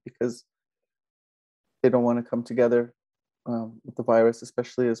been, because they don't want to come together with the virus,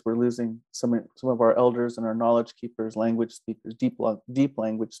 especially as we're losing some of our elders and our knowledge keepers, language speakers, deep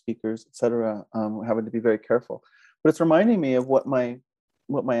language speakers, etc. We're having to be very careful. But it's reminding me of what my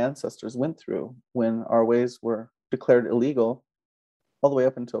ancestors went through when our ways were declared illegal, all the way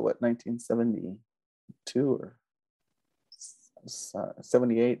up until 1972 or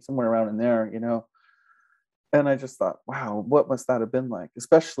 78, somewhere around in there, you know. And I just thought, wow, what must that have been like,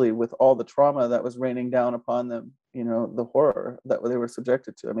 especially with all the trauma that was raining down upon them, you know, the horror that they were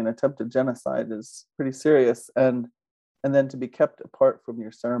subjected to. I mean, attempted genocide is pretty serious, and then to be kept apart from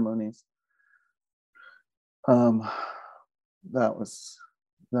your ceremonies. That was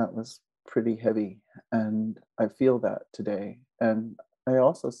pretty heavy, and I feel that today. And I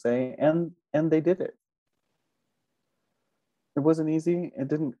also say, and they did it. It wasn't easy. It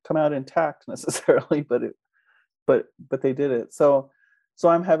didn't come out intact necessarily, but they did it. So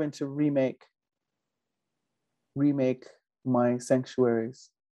I'm having to remake my sanctuaries,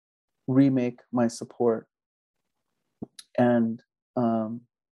 remake my support, and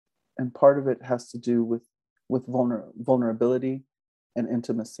part of it has to do with vulnerability and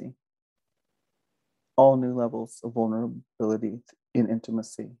intimacy. All new levels of vulnerability in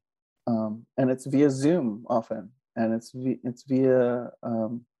intimacy, and it's via Zoom often, and it's via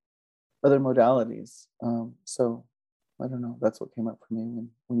other modalities. So I don't know. That's what came up for me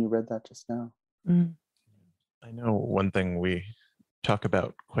when you read that just now. I know one thing we talk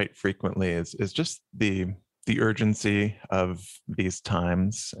about quite frequently is just the urgency of these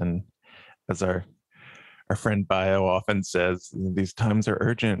times, and as our friend Bio often says, these times are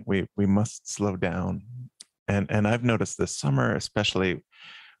urgent. We must slow down. And I've noticed this summer, especially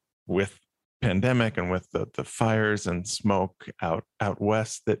with pandemic and with the fires and smoke out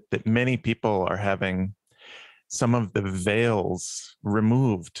west, that many people are having some of the veils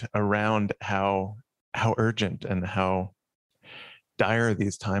removed around how urgent and how dire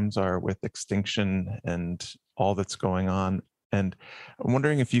these times are with extinction and all that's going on. And I'm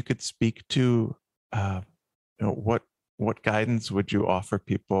wondering if you could speak to what guidance would you offer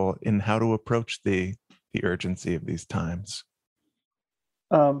people in how to approach the urgency of these times?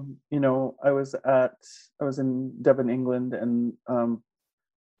 You know, I was in Devon, England, and I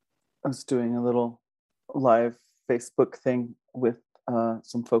was doing a little live Facebook thing with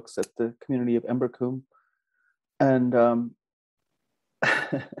some folks at the community of Embercombe, and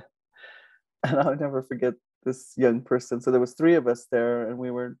and I'll never forget this young person. So there was 3 of us there, and we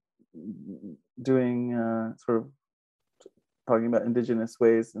were doing sort of talking about Indigenous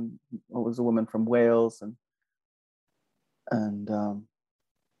ways, and it was a woman from Wales and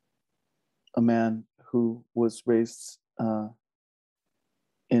a man who was raised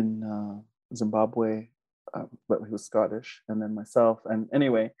in Zimbabwe, but he was Scottish, and then myself. And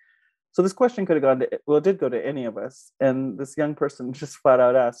anyway, so this question could have gone to, well, it did go to any of us. And this young person just flat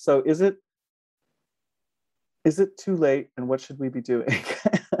out asked, so is it too late, and what should we be doing?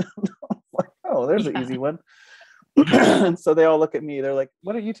 Like, oh, there's an easy one. And so they all look at me, they're like,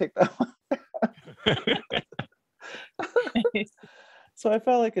 why don't you take that one? So I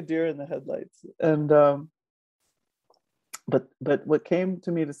felt like a deer in the headlights. And but what came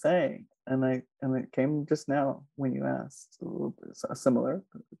to me to say and it came just now when you asked a similar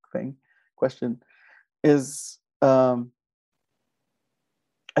question, is I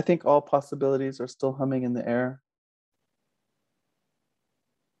think all possibilities are still humming in the air.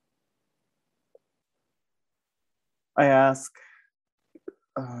 I ask,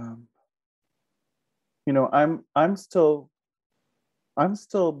 I'm still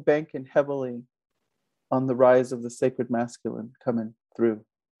banking heavily on the rise of the sacred masculine coming through.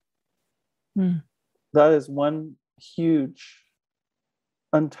 That is one huge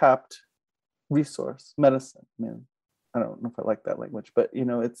untapped resource, medicine. I mean, I don't know if I like that language, but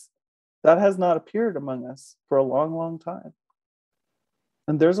that has not appeared among us for a long, long time.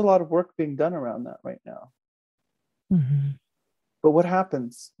 And there's a lot of work being done around that right now. Mm-hmm. But what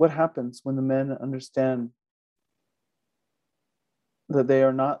happens? What happens when the men understand that they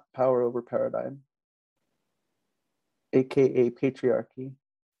are not power over paradigm, aka patriarchy,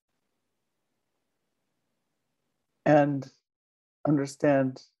 and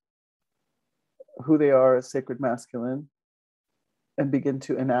understand who they are as sacred masculine and begin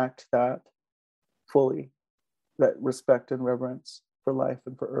to enact that fully, that respect and reverence for life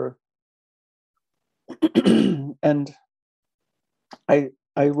and for earth. And I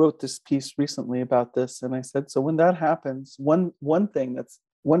wrote this piece recently about this, and I said, so when that happens, one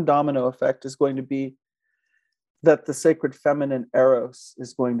domino effect is going to be that the sacred feminine eros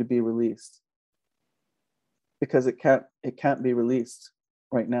is going to be released, because it can't be released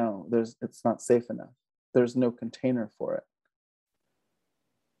right now. It's not safe enough. There's no container for it.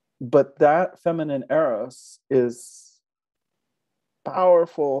 But that feminine eros is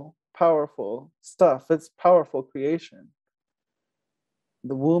powerful, powerful stuff. It's powerful creation.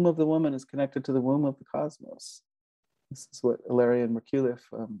 The womb of the woman is connected to the womb of the cosmos. This is what Ilarion Merculif,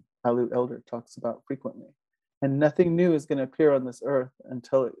 Alu Elder, talks about frequently. And nothing new is going to appear on this earth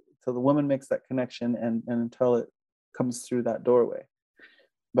until the woman makes that connection and until it comes through that doorway.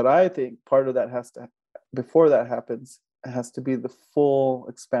 But I think part of that before that happens, it has to be the full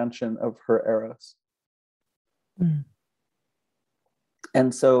expansion of her eros.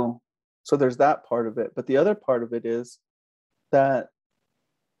 And so there's that part of it. But the other part of it is that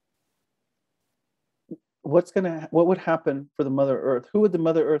what would happen for the Mother Earth? Who would the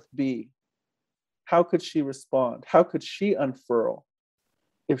Mother Earth be? How could she respond? How could she unfurl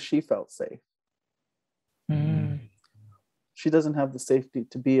if she felt safe? She doesn't have the safety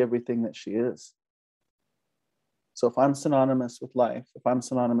to be everything that she is. So if I'm synonymous with life, if I'm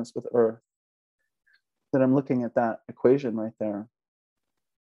synonymous with earth, then I'm looking at that equation right there.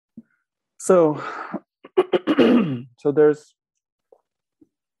 So,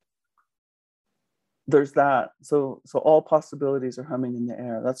 there's that. So all possibilities are humming in the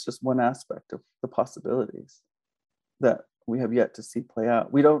air. That's just one aspect of the possibilities that we have yet to see play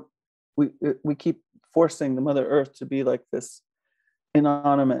out. We keep forcing the Mother Earth to be like this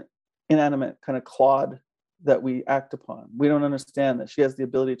inanimate kind of clod that we act upon. We don't understand that she has the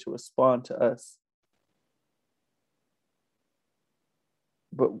ability to respond to us.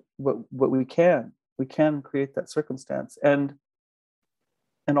 But we can create that circumstance. And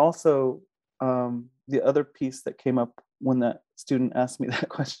also the other piece that came up when that student asked me that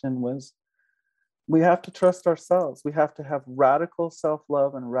question was, we have to trust ourselves. We have to have radical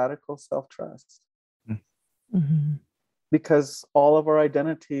self-love and radical self-trust. Mm-hmm. Because all of our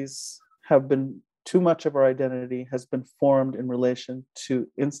identities too much of our identity has been formed in relation to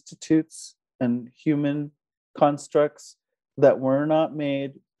institutes and human constructs that were not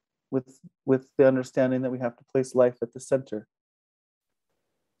made with the understanding that we have to place life at the center.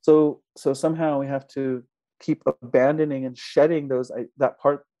 So somehow we have to keep abandoning and shedding that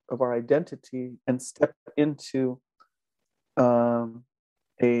part of our identity and step into a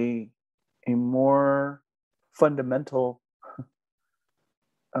more fundamental,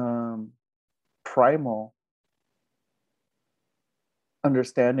 primal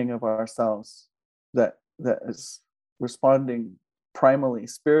understanding of ourselves that is responding primally,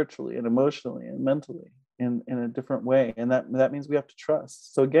 spiritually and emotionally and mentally in a different way. And that means we have to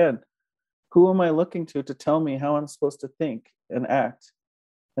trust. So again, who am I looking to tell me how I'm supposed to think and act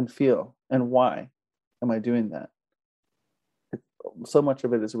and feel, and why am I doing that? So much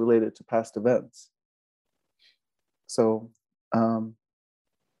of it is related to past events. So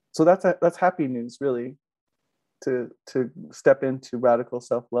that's happy news, really, to step into radical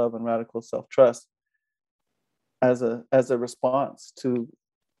self-love and radical self-trust as a response to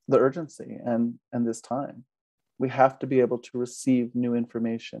the urgency and this time. We have to be able to receive new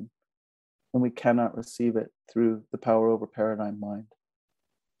information, and we cannot receive it through the power over paradigm mind.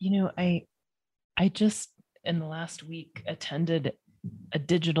 I just in the last week attended a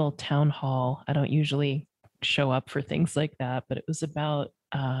digital town hall. I don't usually show up for things like that, but it was about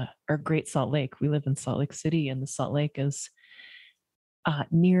our Great Salt Lake. We live in Salt Lake City, and the Salt Lake is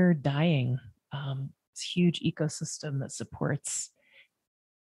near dying. It's a huge ecosystem that supports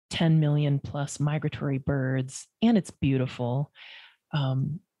 10 million plus migratory birds, and it's beautiful.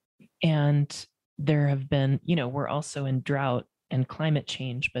 And there have been, we're also in drought and climate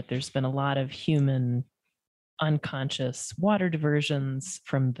change, but there's been a lot of human unconscious water diversions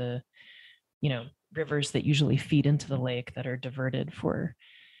from the, rivers that usually feed into the lake that are diverted for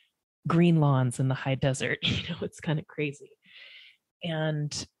green lawns in the high desert. It's kind of crazy.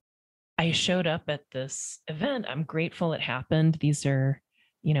 And I showed up at this event. I'm grateful it happened. These are,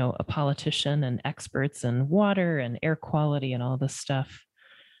 a politician and experts in water and air quality and all this stuff.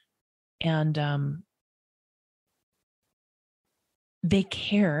 And they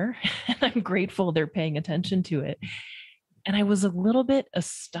care, and I'm grateful they're paying attention to it. And I was a little bit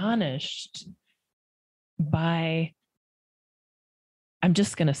astonished by, I'm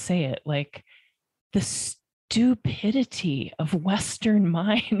just going to say it, like the stupidity of Western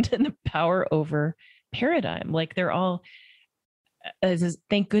mind and the power over paradigm. Like they're all,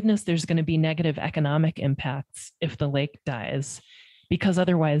 thank goodness there's going to be negative economic impacts if the lake dies, because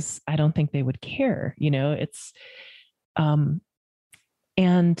otherwise I don't think they would care. It's, and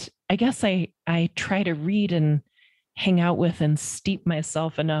I guess I try to read and hang out with and steep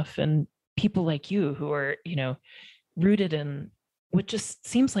myself enough in people like you who are, rooted in what just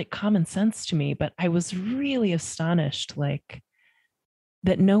seems like common sense to me. But I was really astonished, like,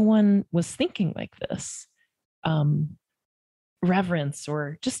 that no one was thinking like this. Reverence,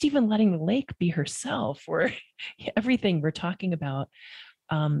 or just even letting the lake be herself, or everything we're talking about.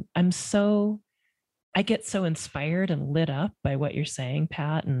 I get so inspired and lit up by what you're saying,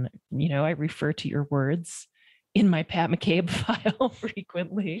 Pat. And, I refer to your words in my Pat McCabe file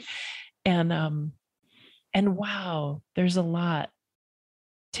frequently. And wow, there's a lot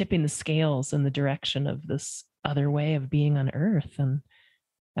tipping the scales in the direction of this other way of being on Earth. And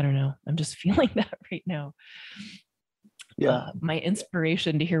I don't know, I'm just feeling that right now. Yeah. My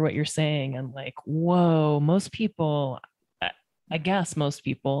inspiration to hear what you're saying, and like, whoa, most people, I guess most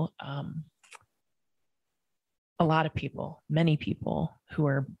people, a lot of people, many people who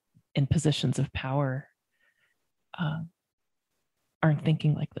are in positions of power aren't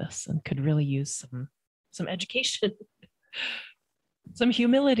thinking like this, and could really use some education, some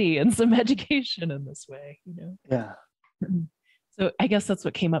humility, and some education in this way. Yeah. So I guess that's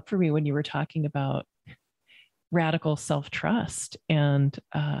what came up for me when you were talking about radical self-trust, and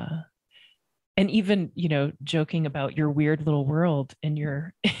even joking about your weird little world in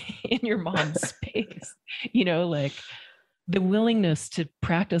your in your mom's space, like the willingness to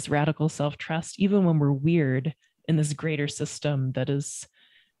practice radical self-trust even when we're weird in this greater system that is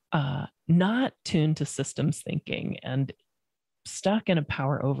not tuned to systems thinking and stuck in a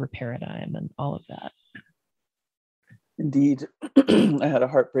power over paradigm and all of that. Indeed. I had a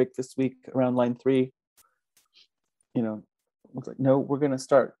heartbreak this week around line 3. It was like, no, we're going to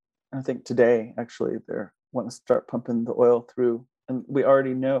start. I think today, actually, they want to start pumping the oil through. And we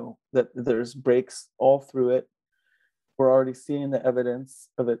already know that there's breaks all through it. We're already seeing the evidence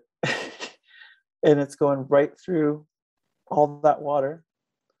of it. And it's going right through all that water.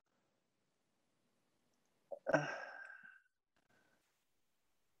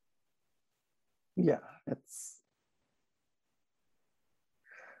 Yeah, it's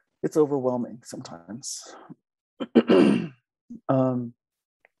overwhelming sometimes.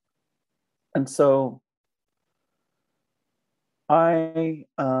 And so I,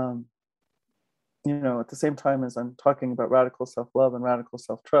 at the same time as I'm talking about radical self-love and radical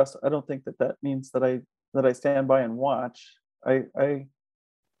self-trust, I don't think that means that I stand by and watch. I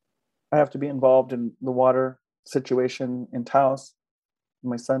have to be involved in the water situation in Taos.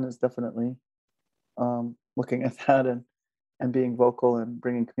 My son is definitely looking at that and being vocal and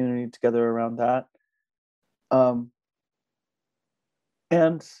bringing community together around that.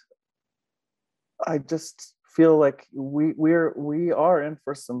 And I just feel like we are in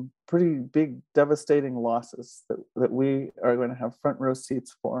for some pretty big, devastating losses that we are going to have front row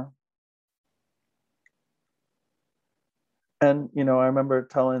seats for. And, I remember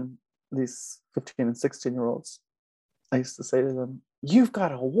telling these 15 and 16-year-olds, I used to say to them, you've got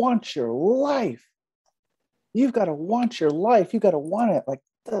to want your life. You've got to want your life. You got to want it like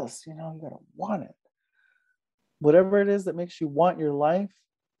this, you got to want it. Whatever it is that makes you want your life,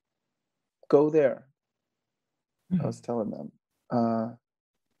 go there. I was telling them.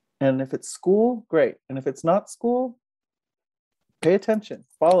 And if it's school, great. And if it's not school, pay attention,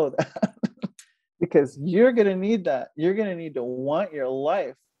 follow that. because you're going to need that. You're going to need to want your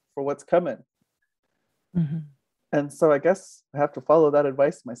life for what's coming. Mm-hmm. And so I guess I have to follow that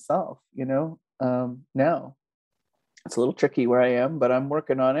advice myself, now. It's a little tricky where I am, but I'm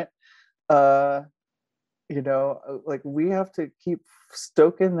working on it. Like we have to keep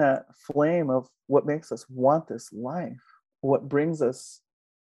stoking that flame of what makes us want this life, what brings us,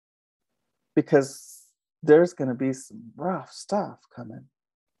 because there's going to be some rough stuff coming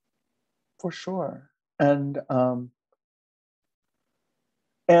for sure. And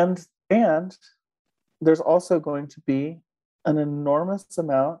there's also going to be an enormous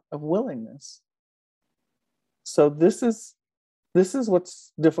amount of willingness. So this is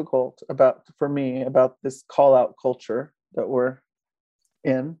what's difficult for me about this call out culture that we're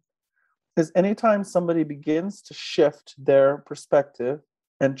in, is anytime somebody begins to shift their perspective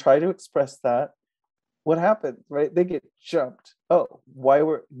and try to express that, what happens, right? They get jumped. Oh,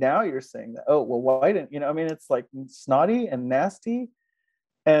 now you're saying that? Oh, well, why didn't, it's like snotty and nasty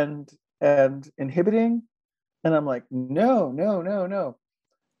and inhibiting. And I'm like, no.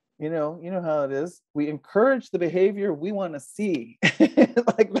 You know how it is. We encourage the behavior we want to see.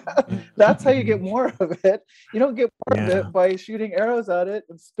 Like that's how you get more of it. You don't get more of it by shooting arrows at it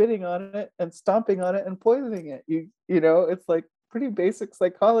and spitting on it and stomping on it and poisoning it. It's like pretty basic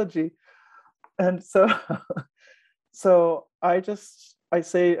psychology. And so I've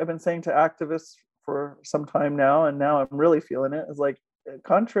been saying to activists for some time now, and now I'm really feeling it, is like,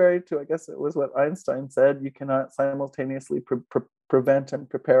 contrary to, I guess it was what Einstein said, you cannot simultaneously prevent and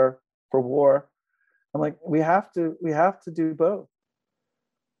prepare for war. I'm like, we have to do both.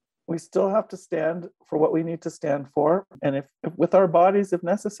 We still have to stand for what we need to stand for, and if with our bodies if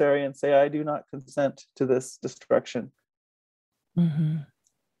necessary, and say, I do not consent to this destruction. Mm-hmm.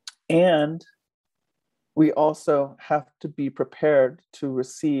 And we also have to be prepared to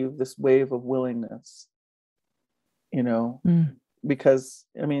receive this wave of willingness, because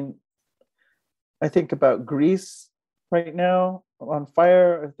I think about Greece right now on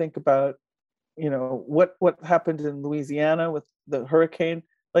fire. I think about what happened in Louisiana with the hurricane.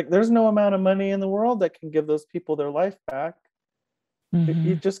 Like, there's no amount of money in the world that can give those people their life back.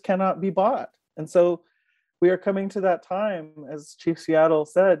 Mm-hmm. It just cannot be bought. And so we are coming to that time, as Chief Seattle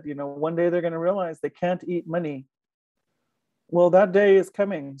said, one day they're going to realize they can't eat money. Well, that day is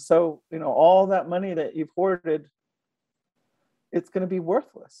coming. So, all that money that you've hoarded, it's going to be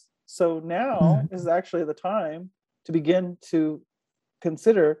worthless. So now is actually the time to begin to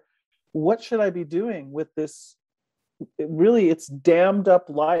consider, what should I be doing with this? It's dammed up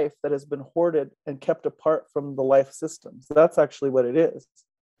life that has been hoarded and kept apart from the life systems. That's actually what it is.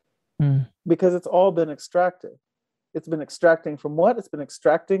 Because it's all been extracted. It's been extracting from what? It's been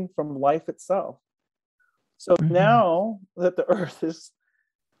extracting from life itself. So now that the earth is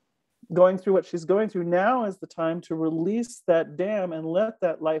going through what she's going through, now is the time to release that dam and let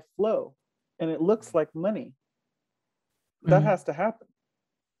that life flow. And it looks like money. That has to happen.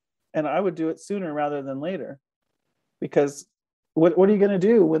 And I would do it sooner rather than later. Because what are you going to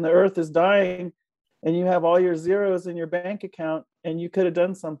do when the earth is dying and you have all your zeros in your bank account and you could have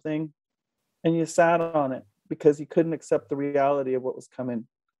done something and you sat on it because you couldn't accept the reality of what was coming?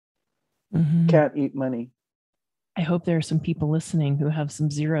 You can't eat money. I hope there are some people listening who have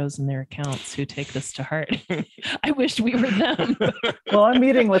some zeros in their accounts who take this to heart. I wish we were them. Well, I'm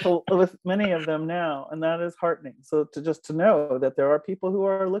meeting with many of them now, and that is heartening. So to know that there are people who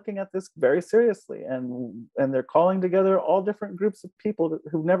are looking at this very seriously, and they're calling together all different groups of people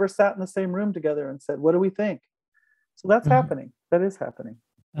who've never sat in the same room together and said, what do we think? So that's happening. That is happening.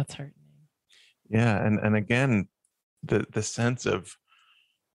 That's heartening. Yeah. And again, the sense of,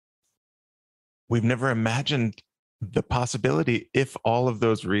 we've never imagined the possibility, if all of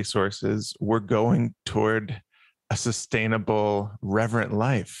those resources were going toward a sustainable, reverent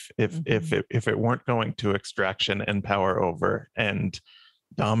life, if it weren't going to extraction and power over and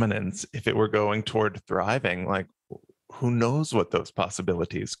dominance, if it were going toward thriving, like, who knows what those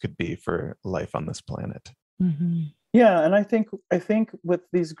possibilities could be for life on this planet. Yeah, and I think with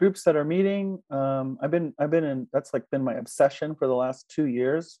these groups that are meeting, I've been in, that's like been my obsession for the last 2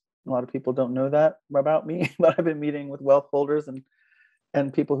 years. A lot of people don't know that about me, but I've been meeting with wealth holders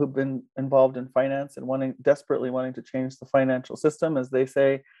and people who've been involved in finance and desperately wanting to change the financial system. As they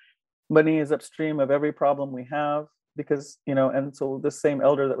say, money is upstream of every problem we have, because, and so the same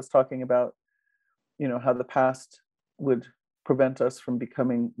elder that was talking about, how the past would prevent us from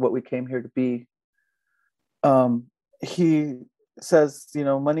becoming what we came here to be. He says,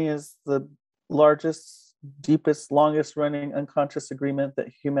 money is the largest, deepest, longest running unconscious agreement that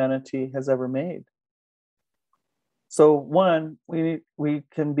humanity has ever made. So one, we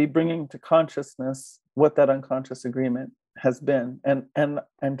can be bringing to consciousness what that unconscious agreement has been.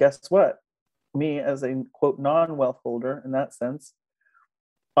 And guess what? Me as a quote non-wealth holder in that sense,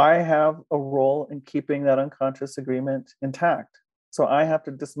 I have a role in keeping that unconscious agreement intact. So I have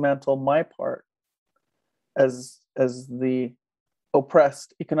to dismantle my part as the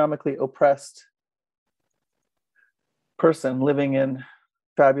oppressed, economically oppressed person living in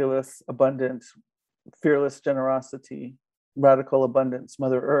fabulous, abundant, fearless generosity, radical abundance,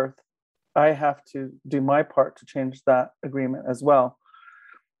 Mother Earth. I have to do my part to change that agreement as well.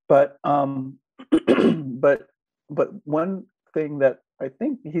 But but one thing that I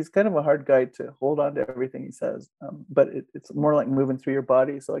think he's kind of a hard guy to hold on to everything he says, but it's more like moving through your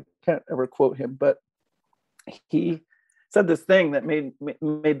body. So I can't ever quote him, but he said this thing that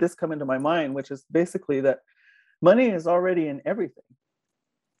made this come into my mind, which is basically that money is already in everything.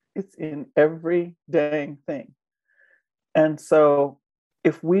 It's in every dang thing. And so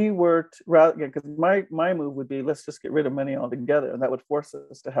if we were to, rather, because my move would be, let's just get rid of money altogether. And that would force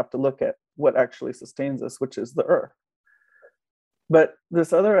us to have to look at what actually sustains us, which is the earth. But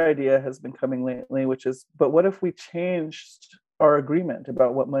this other idea has been coming lately, which is, but what if we changed our agreement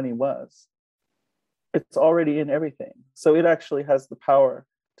about what money was? It's already in everything. So it actually has the power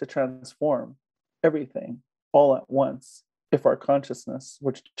to transform everything all at once if our consciousness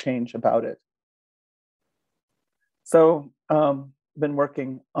were to change about it. So been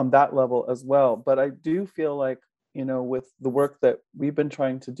working on that level as well. But I do feel like, with the work that we've been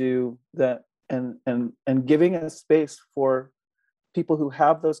trying to do, that and giving a space for people who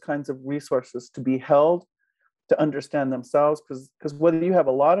have those kinds of resources to be held, to understand themselves, because whether you have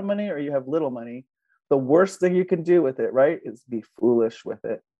a lot of money or you have little money, the worst thing you can do with it, right, is be foolish with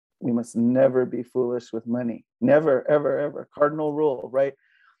it. We must never be foolish with money. Never, ever, ever. Cardinal rule, right?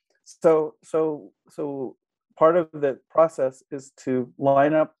 So part of the process is to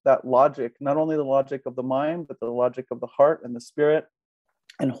line up that logic, not only the logic of the mind, but the logic of the heart and the spirit,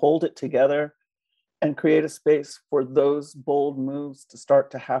 and hold it together and create a space for those bold moves to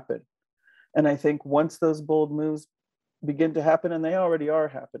start to happen. And I think once those bold moves begin to happen, and they already are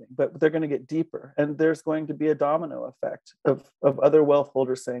happening, but they're going to get deeper, and there's going to be a domino effect of other wealth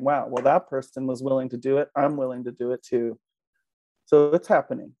holders saying, wow, well, that person was willing to do it, I'm willing to do it too. So it's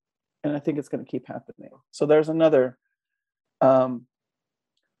happening, and I think it's going to keep happening. So there's another long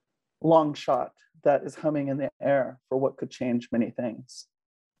shot that is humming in the air for what could change many things.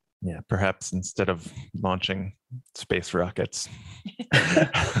 Yeah, perhaps instead of launching space rockets.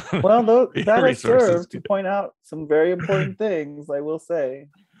 Well, that has served to point out some very important things, I will say.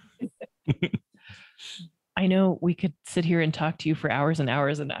 I know we could sit here and talk to you for hours and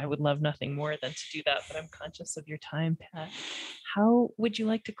hours, and I would love nothing more than to do that, but I'm conscious of your time, Pat. How would you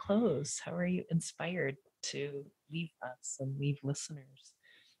like to close? How are you inspired to leave us and leave listeners?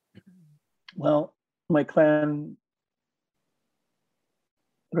 Well, my clan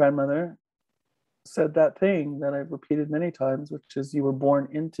grandmother said that thing that I've repeated many times, which is, you were born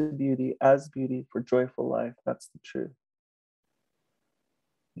into beauty as beauty for joyful life. That's the truth.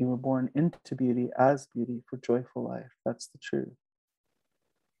 You were born into beauty as beauty for joyful life. That's the truth.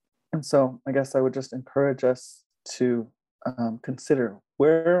 And so I guess I would just encourage us to consider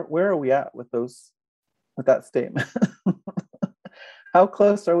where are we at with that statement? How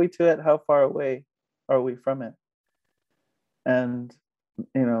close are we to it? How far away are we from it? And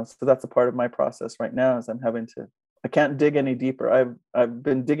so that's a part of my process right now, is I can't dig any deeper. I've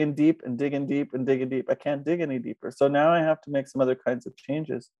been digging deep and digging deep and digging deep. I can't dig any deeper. So now I have to make some other kinds of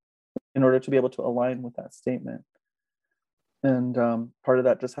changes in order to be able to align with that statement. And part of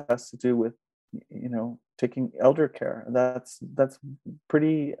that just has to do with, taking elder care. That's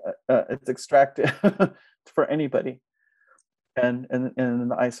pretty, it's extractive for anybody. And in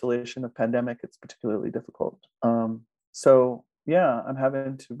the isolation of pandemic, it's particularly difficult. So yeah, I'm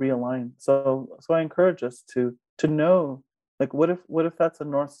having to realign. So I encourage us to know, like, what if that's a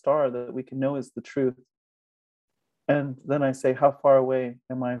North Star that we can know is the truth? And then I say, how far away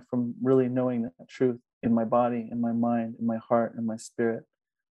am I from really knowing that truth in my body, in my mind, in my heart, in my spirit,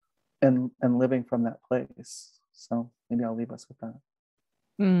 and living from that place? So maybe I'll leave us with that.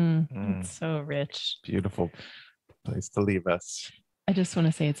 It's so rich. Beautiful place to leave us. I just want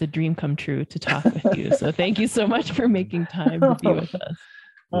to say it's a dream come true to talk with you. So thank you so much for making time to be with us.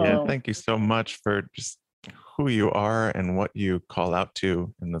 Yeah, thank you so much for just who you are and what you call out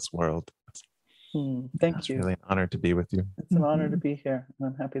to in this world. Thank you. It's really an honor to be with you. It's an honor to be here, and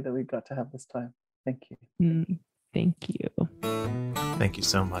I'm happy that we got to have this time. Thank you. Thank you. Thank you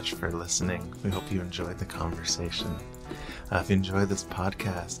so much for listening. We hope you enjoyed the conversation. If you enjoy this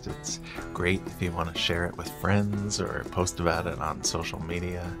podcast, it's great if you want to share it with friends or post about it on social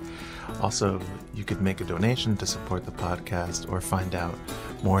media. Also, you could make a donation to support the podcast or find out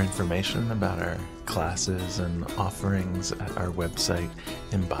more information about our classes and offerings at our website,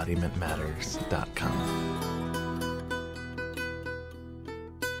 embodimentmatters.com.